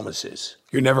live performances.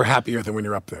 You're never happier than when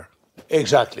you're up there.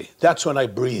 Exactly. That's when I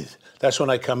breathe. That's when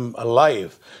I come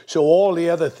alive. So all the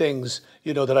other things,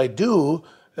 that I do,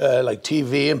 like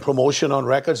TV and promotion on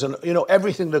records and,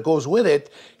 everything that goes with it,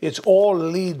 it's all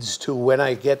leads to when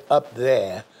I get up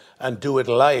there and do it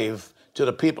live to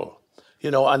the people,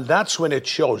 and that's when it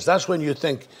shows. That's when you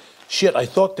think, shit, I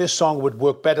thought this song would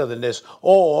work better than this,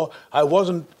 or I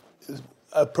wasn't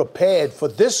prepared for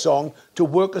this song to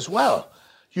work as well.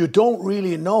 You don't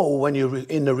really know when you're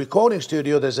in the recording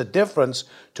studio. There's a difference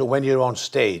to when you're on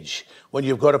stage. When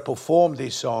you've got to perform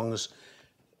these songs,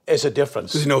 there's a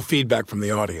difference. There's no feedback from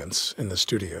the audience in the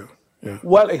studio. Yeah.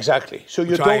 Well, exactly. So you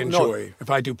Which don't I enjoy. know. If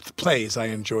I do plays, I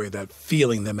enjoy that,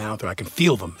 feeling them out there. I can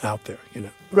feel them out there,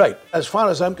 Right. As far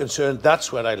as I'm concerned,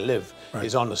 that's where I live,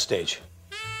 is on the stage.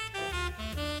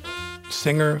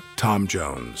 Singer Tom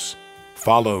Jones.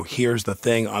 Follow Here's the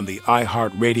Thing on the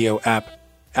iHeartRadio app,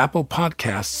 Apple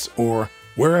Podcasts, or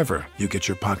wherever you get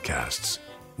your podcasts.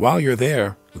 While you're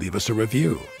there, leave us a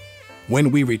review. When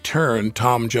we return,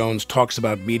 Tom Jones talks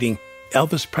about meeting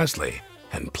Elvis Presley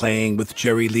and playing with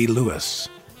Jerry Lee Lewis.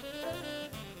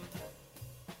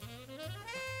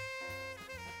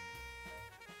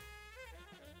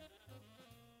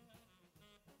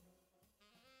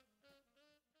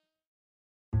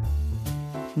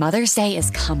 Mother's Day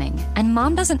is coming, and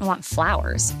Mom doesn't want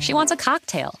flowers. She wants a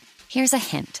cocktail. Here's a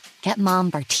hint. Get Mom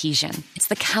Bartesian. It's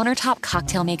the countertop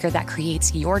cocktail maker that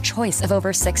creates your choice of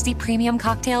over 60 premium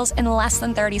cocktails in less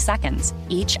than 30 seconds,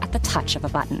 each at the touch of a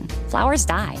button. Flowers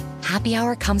die. Happy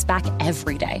Hour comes back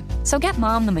every day. So get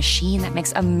Mom the machine that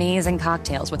makes amazing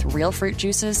cocktails with real fruit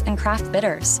juices and craft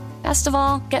bitters. Best of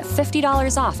all, get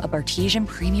 $50 off a Bartesian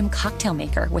premium cocktail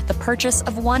maker with the purchase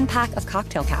of 1 pack of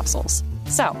cocktail capsules.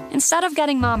 So, instead of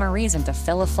getting Mom a reason to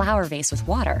fill a flower vase with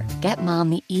water, get Mom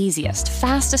the easiest,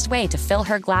 fastest way to fill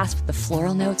her glass with the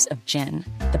floral notes of gin.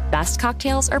 The best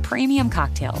cocktails are premium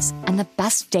cocktails, and the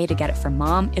best day to get it for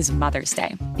Mom is Mother's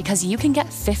Day, because you can get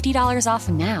 $50 off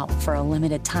now for a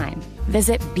limited time.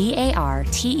 Visit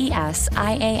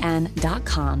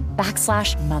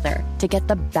BARTESIAN.com/mother to get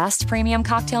the best premium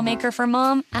cocktail maker for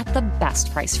Mom at the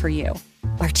best price for you.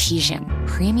 Bartesian,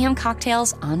 premium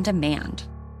cocktails on demand.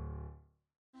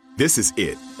 This is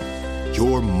it.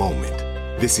 Your moment.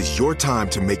 This is your time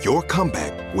to make your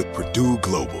comeback with Purdue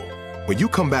Global. When you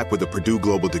come back with a Purdue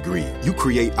Global degree, you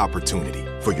create opportunity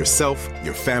for yourself,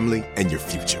 your family, and your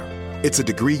future. It's a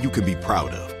degree you can be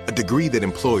proud of, a degree that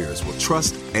employers will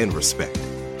trust and respect.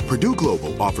 Purdue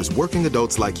Global offers working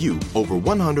adults like you over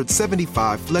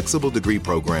 175 flexible degree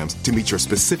programs to meet your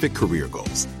specific career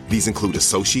goals. These include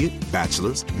associate,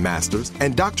 bachelor's, master's,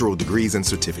 and doctoral degrees and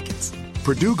certificates.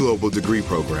 Purdue Global degree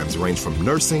programs range from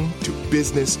nursing to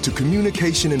business to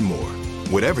communication and more.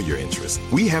 Whatever your interest,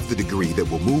 we have the degree that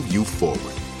will move you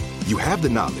forward. You have the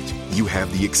knowledge, you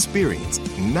have the experience.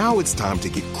 Now it's time to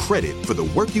get credit for the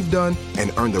work you've done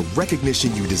and earn the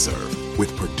recognition you deserve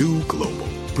with Purdue Global,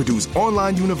 Purdue's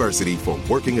online university for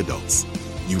working adults.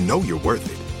 You know you're worth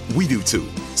it. We do too.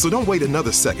 So don't wait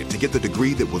another second to get the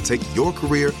degree that will take your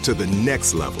career to the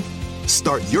next level.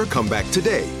 Start your comeback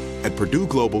today at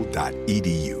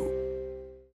purdueglobal.edu.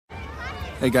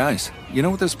 Hey guys, you know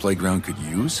what this playground could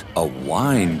use? A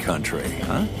wine country,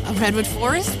 huh? A redwood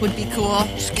forest would be cool.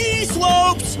 Ski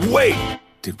slopes! Wait!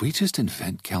 Did we just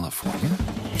invent California?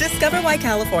 Discover why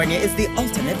California is the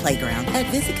ultimate playground at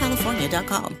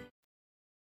visitcalifornia.com.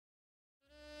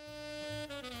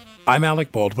 I'm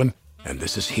Alec Baldwin, and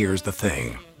this is Here's the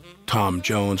Thing. Tom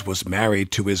Jones was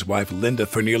married to his wife Linda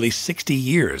for nearly 60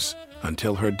 years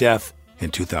until her death in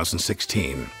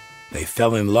 2016. They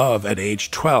fell in love at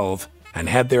age 12 and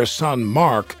had their son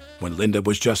Mark when Linda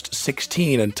was just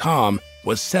 16 and Tom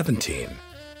was 17.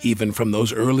 Even from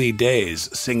those early days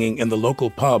singing in the local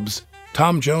pubs,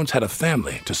 Tom Jones had a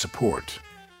family to support.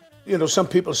 You know, some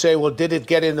people say, well, did it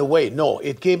get in the way? No,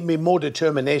 it gave me more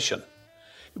determination.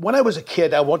 When I was a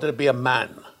kid, I wanted to be a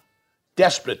man,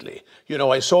 desperately. You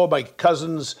know, I saw my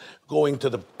cousins going to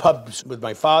the pubs with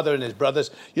my father and his brothers.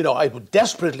 You know, I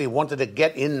desperately wanted to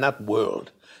get in that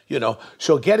world. You know,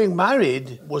 so getting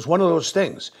married was one of those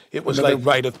things. It was another like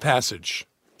rite of passage.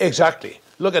 Exactly.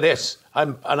 Look at this. I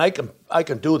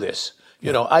can do this.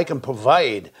 You know, I can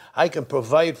provide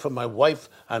for my wife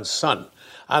and son.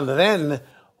 And then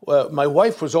my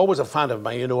wife was always a fan of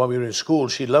mine. You know, when we were in school,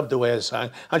 she loved the way I sang,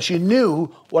 and she knew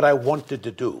what I wanted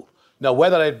to do. Now,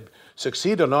 whether I'd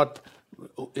succeed or not,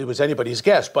 it was anybody's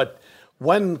guess. But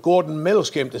when Gordon Mills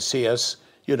came to see us,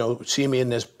 you know, see me in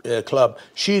this club,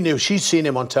 she knew, she'd seen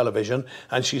him on television,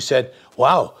 and she said,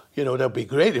 wow, you know, that'd be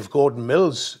great if Gordon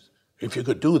Mills, if you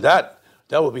could do that,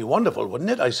 that would be wonderful,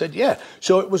 wouldn't it? I said, yeah.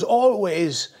 So it was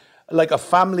always like a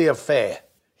family affair.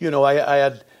 You know, I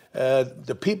had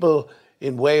the people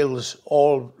in Wales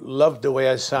all loved the way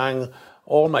I sang.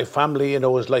 All my family, you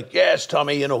know, was like, yes,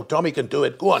 Tommy, you know, Tommy can do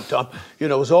it. Go on, Tom. You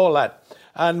know, it was all that.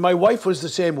 And my wife was the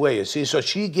same way, you see. So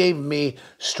she gave me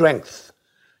strength.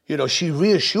 You know, she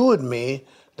reassured me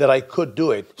that I could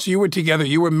do it. So you were together.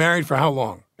 You were married for how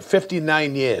long?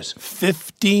 59 years.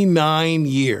 59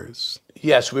 years.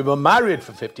 Yes, we were married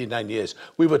for 59 years.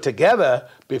 We were together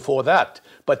before that.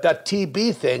 But that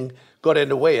TB thing got in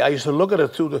the way. I used to look at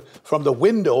her from the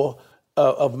window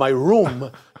of my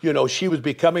room. You know, she was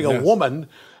becoming a woman,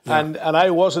 and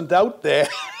I wasn't out there.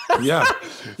 Yeah.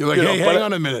 You're like, hey, hang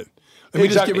on a minute. Let me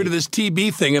just get rid of this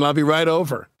TB thing, and I'll be right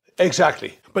over.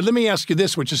 Exactly. But let me ask you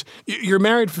this, which is, you're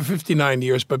married for 59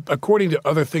 years, but according to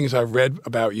other things I've read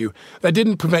about you, that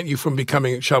didn't prevent you from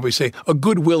becoming, shall we say, a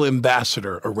goodwill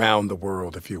ambassador around the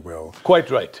world, if you will.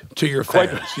 Quite right. To your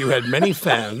fans. Right. You had many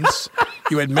fans.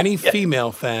 You had many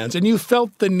female fans, and you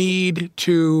felt the need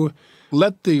to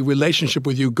let the relationship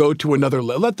with you go to another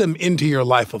level, let them into your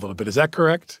life a little bit. Is that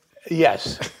correct?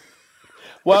 Yes.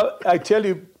 Well, I tell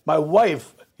you, my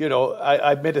wife, you know,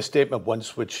 I made a statement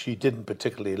once which she didn't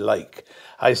particularly like.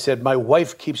 I said, my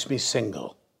wife keeps me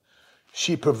single.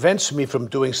 She prevents me from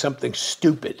doing something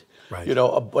stupid, right. You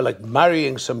know, like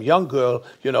marrying some young girl,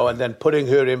 you know, and then putting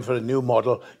her in for a new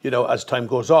model, you know, as time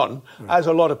goes on, as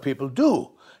a lot of people do.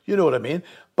 You know what I mean?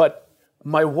 But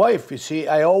my wife, you see,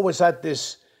 I always had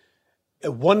this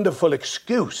wonderful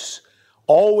excuse,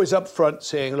 always up front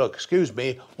saying, look, excuse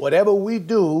me, whatever we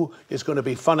do is going to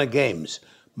be fun and games.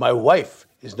 My wife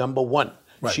is number one.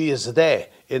 Right. She is there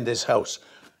in this house.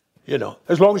 You know,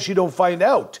 as long as she don't find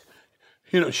out,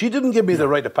 You know, she didn't give me the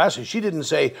rite of passage. She didn't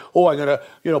say, "Oh, I'm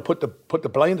gonna, put the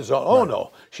blinders on." Oh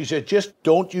no, she said, "Just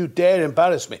don't you dare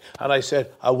embarrass me." And I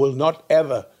said, "I will not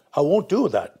ever. I won't do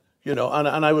that." You know,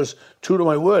 and I was true to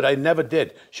my word. I never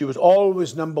did. She was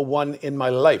always number one in my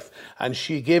life, and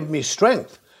she gave me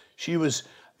strength.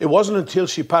 It wasn't until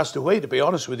she passed away, to be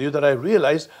honest with you, that I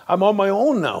realized I'm on my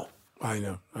own now. I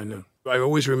know. I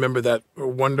always remember that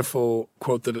wonderful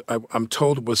quote that I'm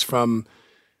told was from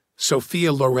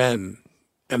Sophia Loren.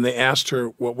 And they asked her,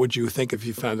 what would you think if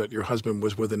you found out your husband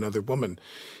was with another woman?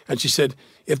 And she said,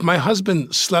 if my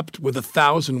husband slept with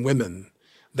 1,000 women,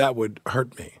 that would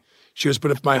hurt me. She goes, but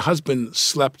if my husband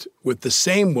slept with the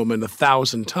same woman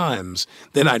 1,000 times,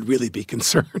 then I'd really be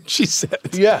concerned, she said.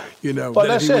 Yeah. You know, well,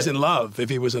 that if he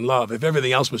was in love, if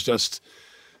everything else was just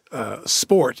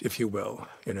sport, if you will.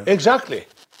 You know. Exactly.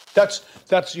 That's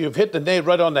you've hit the nail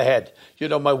right on the head. You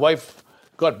know, my wife,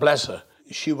 God bless her,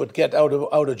 she would get out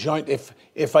of joint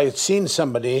if I had seen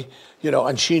somebody,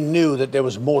 and she knew that there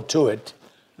was more to it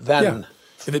than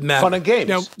if it mattered. Fun and games.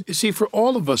 Now, you see, for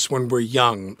all of us when we're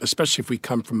young, especially if we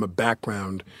come from a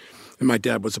background, and my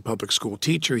dad was a public school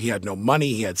teacher, he had no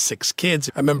money, he had 6 kids.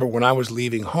 I remember when I was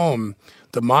leaving home,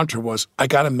 the mantra was, I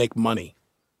got to make money.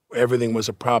 Everything was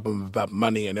a problem about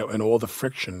money, and all the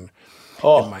friction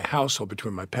in my household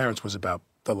between my parents was about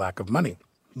the lack of money.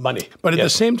 But at the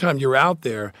same time, you're out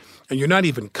there and you're not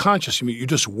even conscious. I mean, you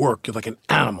just work. You're like an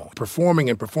animal, performing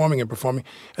and performing and performing.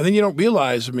 And then you don't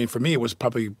realize, I mean, for me, it was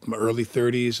probably my early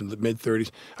 30s and the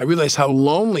mid-30s. I realized how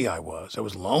lonely I was. I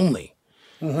was lonely.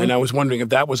 Mm-hmm. And I was wondering if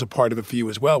that was a part of it for you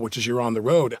as well, which is you're on the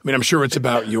road. I mean, I'm sure it's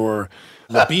about your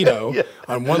libido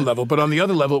on one level, but on the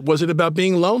other level, was it about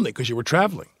being lonely because you were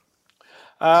traveling?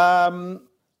 Now,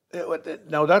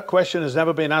 that question has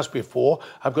never been asked before.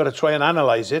 I've got to try and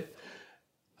analyze it.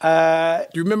 Do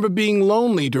you remember being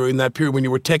lonely during that period when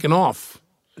you were taken off?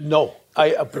 No.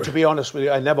 To be honest with you,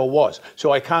 I never was.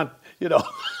 So I can't,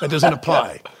 That doesn't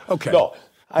apply. Okay. No.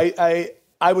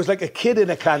 I was like a kid in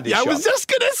a candy shop. I was just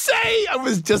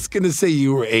going to say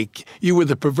you were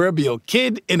the proverbial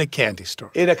kid in a candy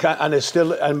store. And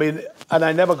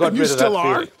I never got rid of that feeling.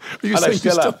 Are you saying you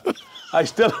still are? I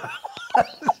still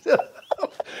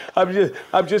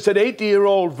I'm just an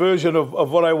 80-year-old version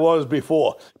of what I was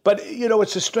before. But,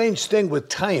 it's a strange thing with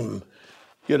time.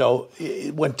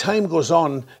 When time goes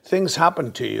on, things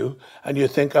happen to you, and you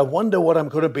think, I wonder what I'm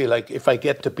going to be like if I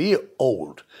get to be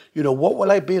old. What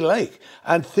will I be like?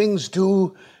 And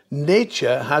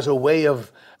nature has a way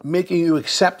of making you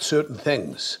accept certain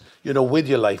things, with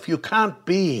your life. You can't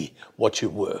be what you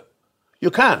were.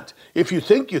 You can't. If you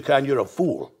think you can, you're a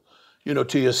fool.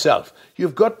 To yourself.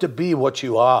 You've got to be what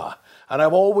you are. And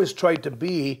I've always tried to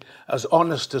be as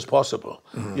honest as possible,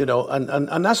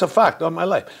 and that's a fact on my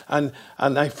life. And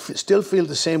I still feel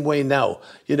the same way now.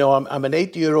 I'm an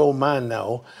 80-year-old man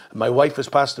now. My wife has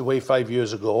passed away 5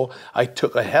 years ago. I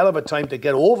took a hell of a time to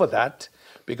get over that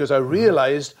because I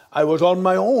realized I was on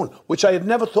my own, which I had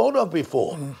never thought of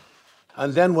before.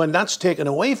 And then when that's taken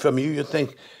away from you, you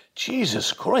think,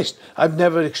 Jesus Christ, I've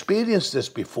never experienced this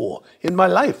before in my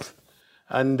life.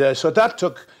 And so that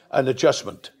took an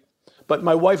adjustment. But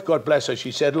my wife, God bless her,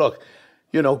 she said, look,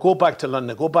 go back to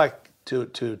London, go back to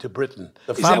Britain.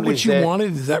 Is that what you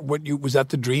wanted? Was that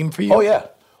the dream for you? Oh, yeah.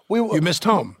 You missed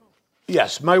home?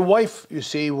 Yes. My wife, you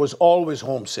see, was always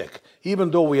homesick.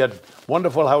 Even though we had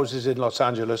wonderful houses in Los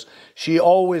Angeles, she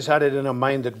always had it in her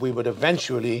mind that we would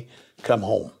eventually come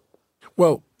home.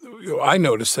 Well, I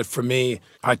noticed that for me,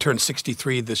 I turned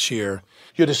 63 this year.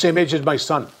 You're the same age as my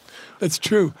son. That's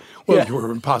true. Well, you were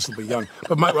impossibly young.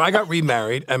 But I got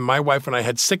remarried, and my wife and I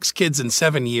had 6 kids in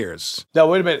 7 years. Now,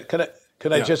 wait a minute.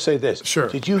 Can I just say this? Sure.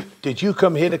 Did you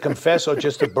come here to confess or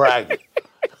just to brag?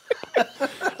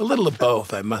 A little of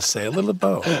both, I must say. A little of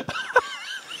both.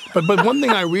 But one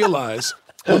thing I realize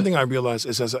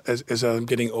is as I'm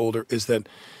getting older is that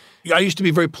I used to be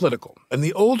very political. And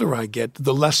the older I get,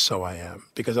 the less so I am.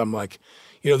 Because I'm like,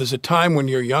 there's a time when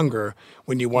you're younger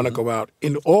when you want to go out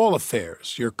in all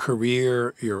affairs, your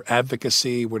career, your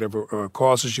advocacy, whatever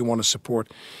causes you want to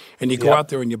support, and you go out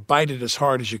there and you bite it as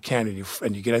hard as you can,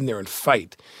 and you get in there and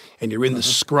fight, and you're in the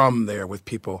scrum there with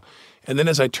people. And then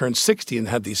as I turned 60 and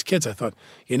had these kids, I thought,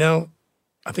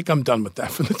 I think I'm done with that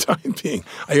for the time being.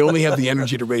 I only have the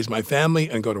energy to raise my family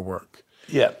and go to work.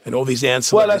 Yeah. And all these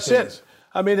ancillary things. Well, that's it.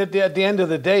 I mean, at the end of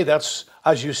the day, that's,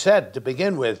 as you said, to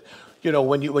begin with,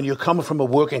 when you come from a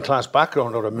working class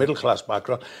background or a middle class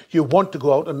background, you want to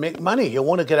go out and make money. You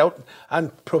want to get out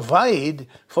and provide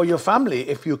for your family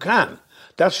if you can.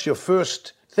 That's your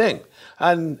first thing.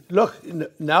 And look,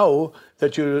 now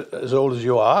that you're as old as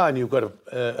you are and you've got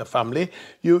a family,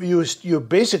 you're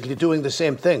basically doing the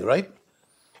same thing, right?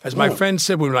 As my friend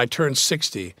said when I turned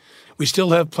 60, we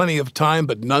still have plenty of time,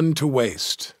 but none to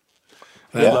waste.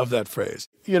 And I love that phrase.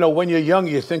 You know, when you're young,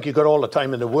 you think you got all the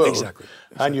time in the world. Exactly.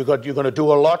 And you're going to do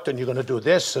a lot, and you're going to do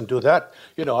this and do that.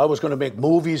 You know, I was going to make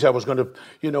movies. I was going to,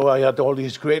 you know, I had all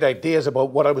these great ideas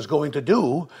about what I was going to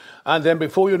do. And then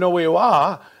before you know where you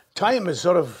are, time is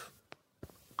sort of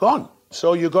gone.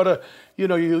 So you got to, you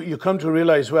know, you come to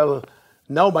realize, well,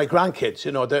 now my grandkids,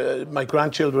 you know, my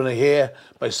grandchildren are here,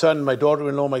 my son, my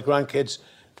daughter-in-law, my grandkids.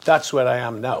 That's where I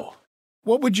am now.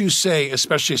 What would you say,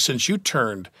 especially since you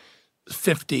turned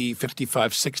 50,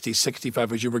 55, 60,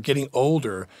 65, as you were getting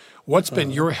older, what's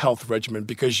been your health regimen?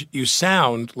 Because you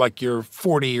sound like you're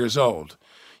 40 years old.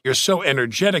 You're so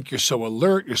energetic, you're so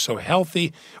alert, you're so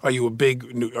healthy.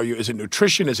 Is it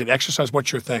nutrition? Is it exercise?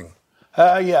 What's your thing?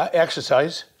 Yeah,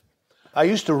 exercise. I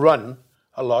used to run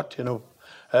a lot, you know.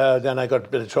 Then I got a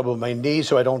bit of trouble with my knee,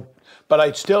 so I don't. But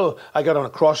I got on a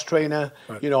cross trainer.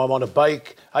 Right. You know, I'm on a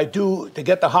bike. I do to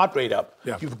get the heart rate up.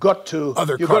 Yeah. You've got to.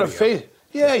 You've got to face.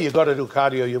 Yeah, you've got to do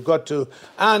cardio. You've got to,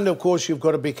 and of course, you've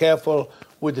got to be careful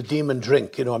with the demon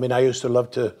drink. You know, I mean, I used to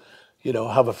love to, you know,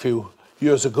 have a few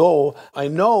years ago. I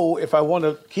know if I want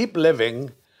to keep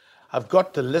living, I've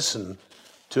got to listen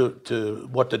to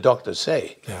what the doctors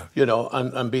say. Yeah. You know,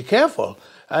 and be careful.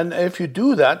 And if you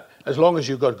do that, as long as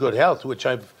you've got good health, which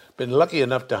I've been lucky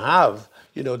enough to have,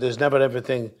 you know, there's never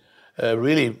everything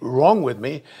really wrong with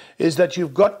me, is that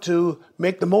you've got to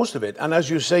make the most of it. And as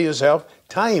you say yourself,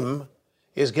 time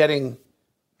is getting,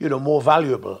 you know, more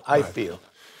valuable, I feel.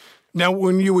 Now,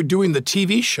 when you were doing the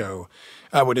TV show,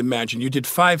 I would imagine you did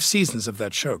 5 seasons of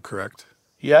that show, correct?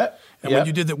 Yeah. And when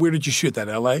you did that, where did you shoot that,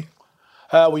 L.A.?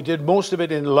 We did most of it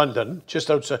in London,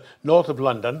 just outside, north of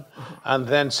London, and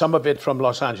then some of it from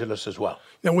Los Angeles as well.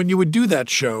 Now, when you would do that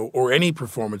show or any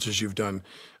performances you've done,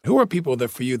 who are people that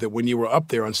for you that when you were up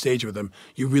there on stage with them,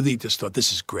 you really just thought,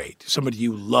 this is great? Somebody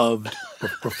you loved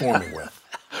performing with?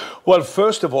 Well,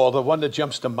 first of all, the one that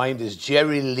jumps to mind is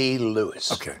Jerry Lee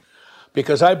Lewis. Okay.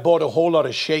 Because I bought a whole lot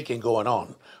of shaking going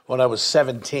on when I was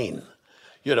 17,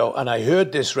 you know, and I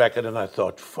heard this record and I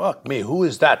thought, fuck me, who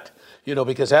is that? You know,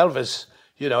 because Elvis,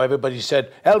 you know, everybody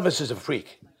said, Elvis is a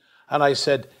freak. And I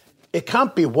said, it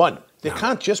can't be one. There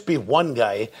can't just be one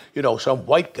guy, you know, some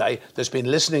white guy that's been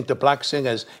listening to black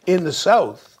singers in the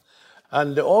South.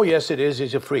 And, oh, yes, it is.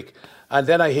 He's a freak. And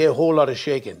then I hear a whole lot of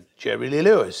shaking, Jerry Lee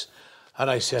Lewis. And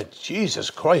I said,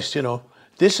 Jesus Christ, you know,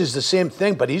 this is the same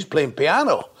thing, but he's playing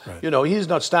piano. Right. You know, he's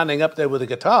not standing up there with a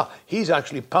guitar. He's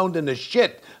actually pounding the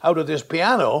shit out of this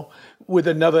piano with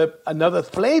another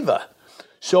flavor.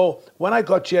 So when I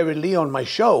got Jerry Lee on my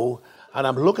show and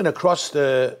I'm looking across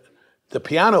the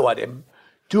piano at him,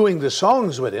 doing the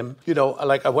songs with him, you know,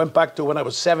 like I went back to when I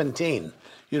was 17,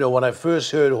 you know, when I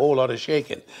first heard a whole lot of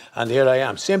shaking. And here I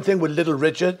am. Same thing with Little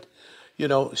Richard. You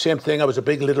know, same thing. I was a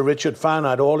big Little Richard fan.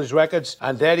 I had all his records.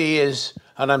 And there he is.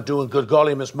 And I'm doing Good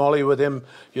Golly Miss Molly with him,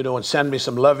 you know, and Send Me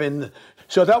Some Lovin'.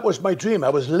 So that was my dream. I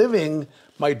was living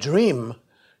my dream,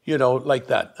 you know, like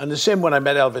that. And the same when I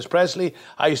met Elvis Presley.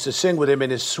 I used to sing with him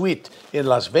in his suite in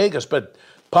Las Vegas, but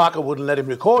Parker wouldn't let him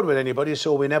record with anybody,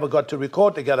 so we never got to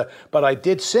record together. But I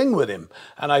did sing with him.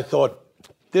 And I thought,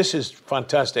 this is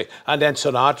fantastic. And then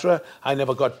Sinatra, I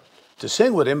never got to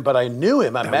sing with him, but I knew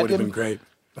him. I met him. That would have been great.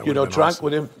 You know, drank awesome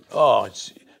with him. Oh,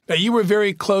 now, you were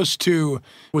very close to,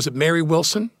 was it Mary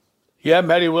Wilson? Yeah,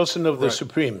 Mary Wilson of the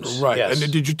Supremes. Right. Yes.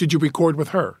 And did you record with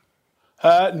her?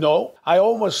 No. I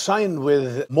almost signed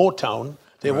with Motown.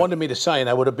 They wanted me to sign.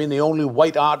 I would have been the only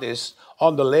white artist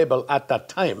on the label at that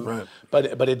time. Right. But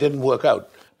it didn't work out.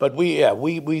 But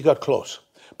we got close.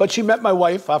 But she met my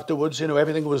wife afterwards. You know,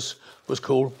 everything was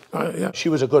cool. Yeah. She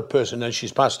was a good person, and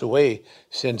she's passed away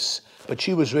since. But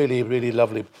she was really, really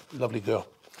lovely girl.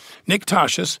 Nick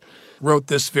Tosches wrote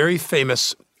this very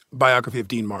famous biography of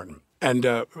Dean Martin. And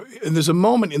there's a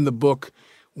moment in the book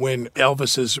when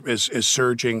Elvis is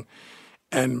surging,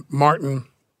 and Martin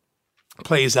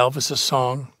plays Elvis'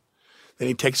 song. Then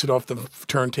he takes it off the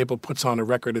turntable, puts on a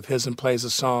record of his and plays a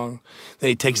song. Then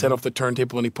he takes that off the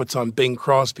turntable and he puts on Bing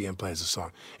Crosby and plays a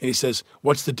song. And he says,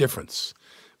 what's the difference?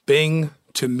 Bing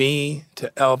to me,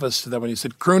 to Elvis, to that one. He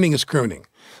said, crooning is crooning.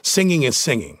 Singing is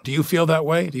singing. Do you feel that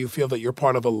way? Do you feel that you're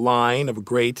part of a line of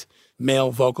great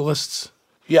male vocalists?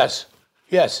 Yes.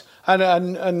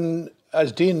 And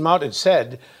as Dean Martin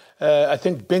said, I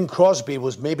think Bing Crosby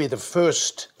was maybe the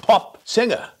first pop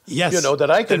singer, yes, you know, that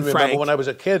I can remember when I was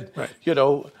a kid. Right. You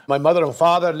know, my mother and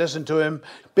father listened to him.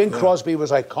 Bing Crosby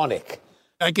was iconic.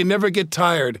 I can never get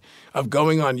tired of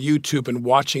going on YouTube and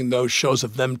watching those shows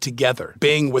of them together.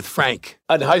 Bing with Frank.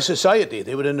 And High Society.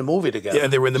 They were in the movie together. Yeah,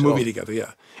 they were in the movie together,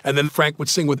 yeah. And then Frank would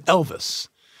sing with Elvis.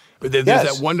 But there's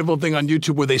that wonderful thing on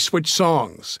YouTube where they switch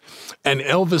songs, and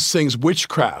Elvis sings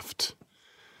Witchcraft.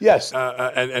 Yes.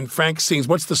 And Frank sings,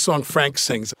 what's the song Frank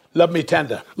sings? Love Me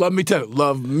Tender. Love Me Tender.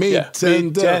 Love me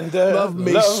tender. Love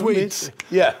me sweet.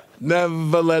 Yeah.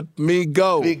 Never let me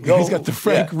go. He's got the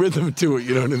Frank rhythm to it,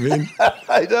 you know what I mean?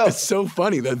 I know. It's so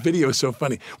funny. That video is so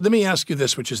funny. Let me ask you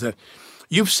this, which is that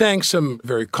you've sang some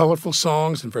very colorful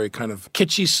songs and very kind of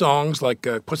kitschy songs like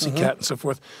Pussycat and so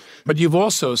forth. But you've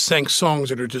also sang songs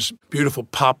that are just beautiful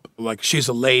pop, like She's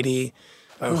a Lady.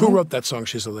 Who wrote that song,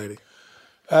 She's a Lady?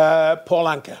 Paul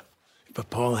Anka. But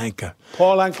Paul Anka.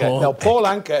 Paul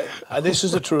Anka, and this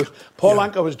is the truth, Paul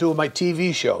Anka was doing my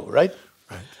TV show, right?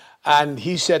 Right. And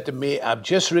he said to me, I've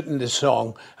just written this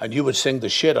song, and you would sing the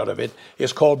shit out of it.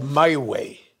 It's called My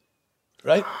Way,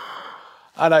 right?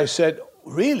 And I said,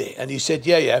 really? And he said,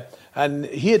 yeah. And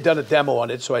he had done a demo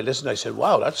on it, so I listened. I said,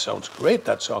 wow, that sounds great,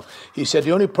 that song. He said,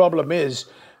 the only problem is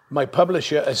my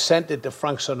publisher has sent it to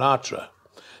Frank Sinatra.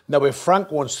 Now, if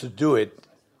Frank wants to do it,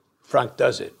 Frank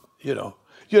does it, you know.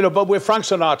 But with Frank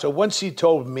Sinatra, once he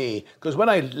told me, because when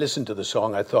I listened to the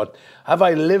song, I thought, have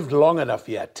I lived long enough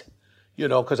yet? You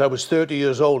know, because I was 30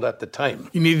 years old at the time.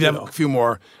 You needed to have a few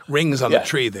more rings on the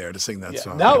tree there to sing that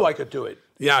song. Now I could do it.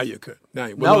 Yeah, you could.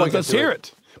 Let's hear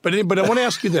it. But I want to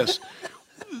ask you this.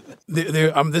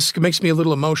 This makes me a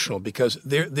little emotional because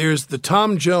there's the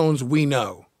Tom Jones we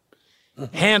know.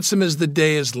 Handsome as the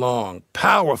day is long,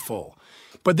 powerful.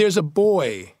 But there's a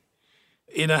boy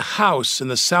in a house in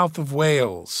the south of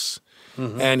Wales,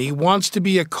 and he wants to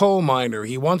be a coal miner.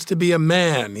 He wants to be a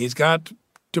man. He's got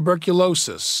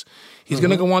tuberculosis. He's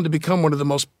going to go on to become one of the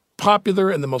most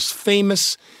popular and the most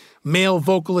famous male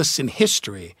vocalists in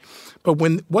history. But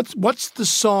what's the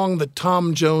song that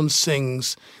Tom Jones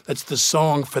sings that's the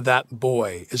song for that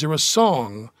boy? Is there a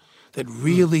song that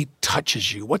really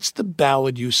touches you? What's the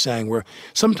ballad you sang where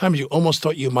sometimes you almost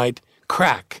thought you might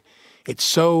crack? It's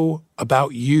so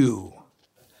about you.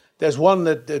 There's one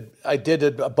that I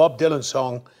did, a Bob Dylan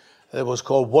song that was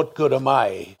called What Good Am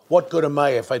I? What good am I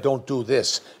if I don't do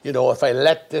this? You know, if I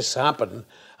let this happen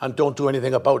and don't do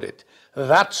anything about it.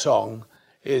 That song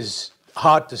is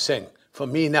hard to sing for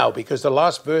me now because the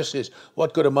last verse is,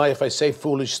 what good am I if I say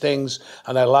foolish things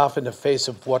and I laugh in the face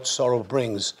of what sorrow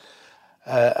brings?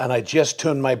 And I just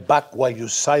turn my back while you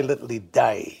silently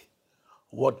die.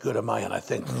 What good am I? And I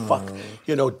think, fuck,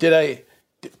 you know,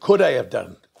 could I have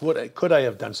done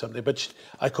something? But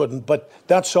I couldn't. But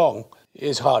that song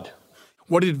is hard.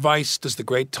 What advice does the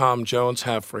great Tom Jones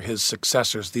have for his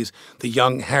successors, the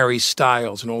young Harry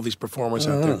Styles and all these performers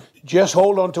out there? Just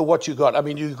hold on to what you got. I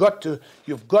mean, you've got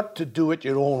to do it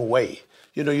your own way.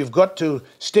 You know, you've got to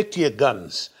stick to your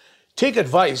guns. Take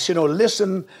advice, you know,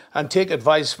 listen and take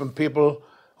advice from people,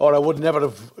 or I would never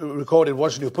have recorded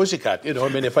What's New Pussycat, you know, I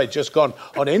mean, if I'd just gone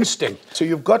on instinct. So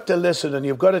you've got to listen and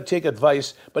you've got to take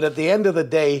advice, but at the end of the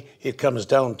day, it comes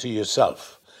down to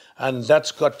yourself. And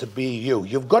that's got to be you.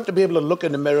 You've got to be able to look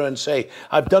in the mirror and say,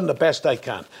 I've done the best I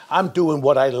can. I'm doing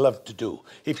what I love to do.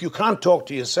 If you can't talk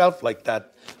to yourself like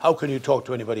that, how can you talk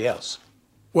to anybody else?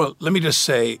 Well, let me just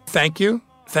say thank you.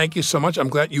 Thank you so much. I'm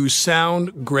glad you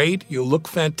sound great. You look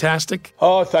fantastic.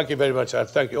 Oh, thank you very much.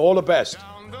 Thank you. All the best.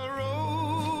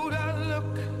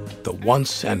 The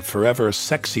once and forever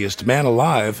sexiest man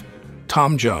alive,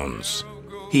 Tom Jones.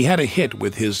 He had a hit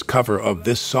with his cover of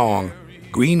this song,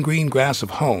 Green, Green Grass of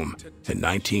Home, in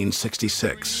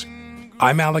 1966.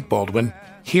 I'm Alec Baldwin.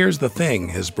 Here's the Thing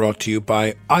is brought to you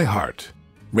by iHeart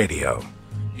Radio.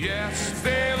 Yes,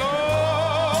 they'll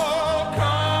all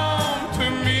come to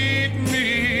meet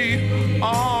me,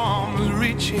 arms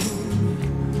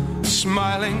reaching,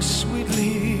 smiling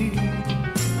sweetly.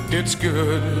 It's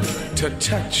good to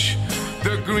touch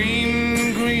the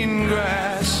green, green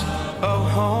grass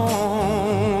of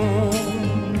home.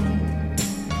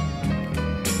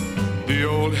 The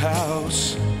old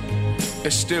house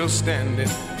is still standing,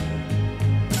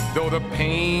 though the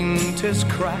paint is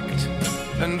cracked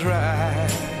and dry.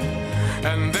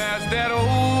 And there's that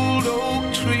old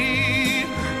oak tree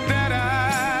that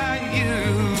I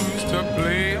used to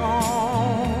play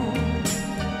on.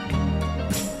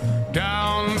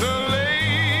 Down the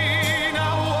lane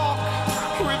I walk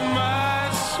with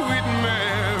my sweet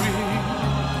Mary,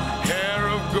 hair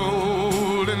of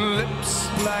gold and lips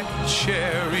like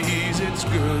cherries. It's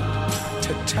good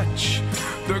to touch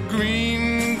the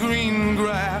green, green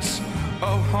grass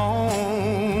of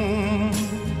home.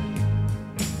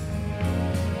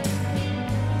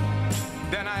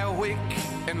 Then I awake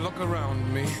and look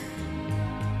around me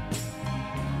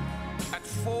at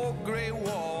four gray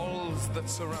walls that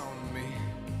surround me.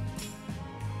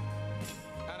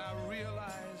 And I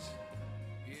realize,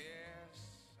 yes.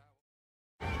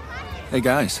 Hey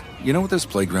guys, you know what this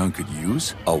playground could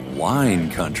use? A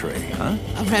wine country, huh?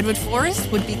 A redwood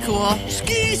forest would be cool.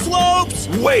 Ski slopes!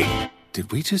 Wait! Did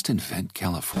we just invent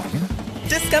California?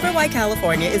 Discover why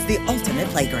California is the ultimate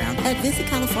playground at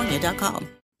visitcalifornia.com.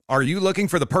 Are you looking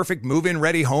for the perfect move-in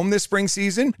ready home this spring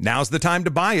season? Now's the time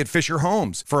to buy at Fisher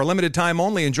Homes. For a limited time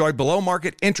only, enjoy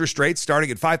below-market interest rates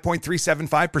starting at 5.375%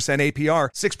 APR,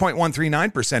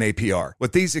 6.139% APR.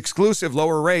 With these exclusive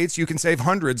lower rates, you can save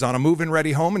hundreds on a move-in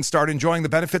ready home and start enjoying the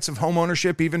benefits of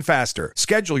homeownership even faster.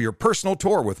 Schedule your personal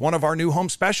tour with one of our new home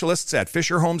specialists at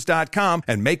FisherHomes.com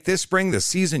and make this spring the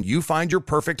season you find your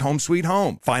perfect home sweet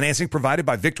home. Financing provided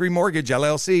by Victory Mortgage,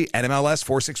 LLC, NMLS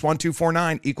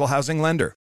 461249, Equal Housing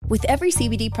Lender. With every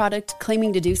CBD product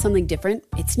claiming to do something different,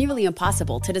 it's nearly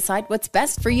impossible to decide what's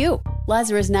best for you.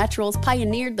 Lazarus Naturals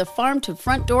pioneered the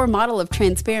farm-to-front-door model of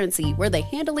transparency, where they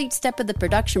handle each step of the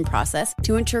production process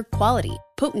to ensure quality,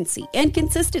 potency, and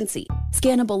consistency.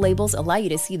 Scannable labels allow you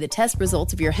to see the test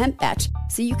results of your hemp batch,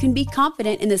 so you can be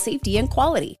confident in the safety and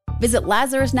quality. Visit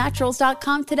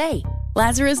LazarusNaturals.com today.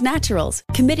 Lazarus Naturals,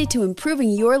 committed to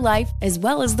improving your life as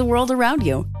well as the world around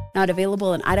you. Not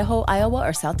available in Idaho, Iowa,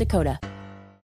 or South Dakota.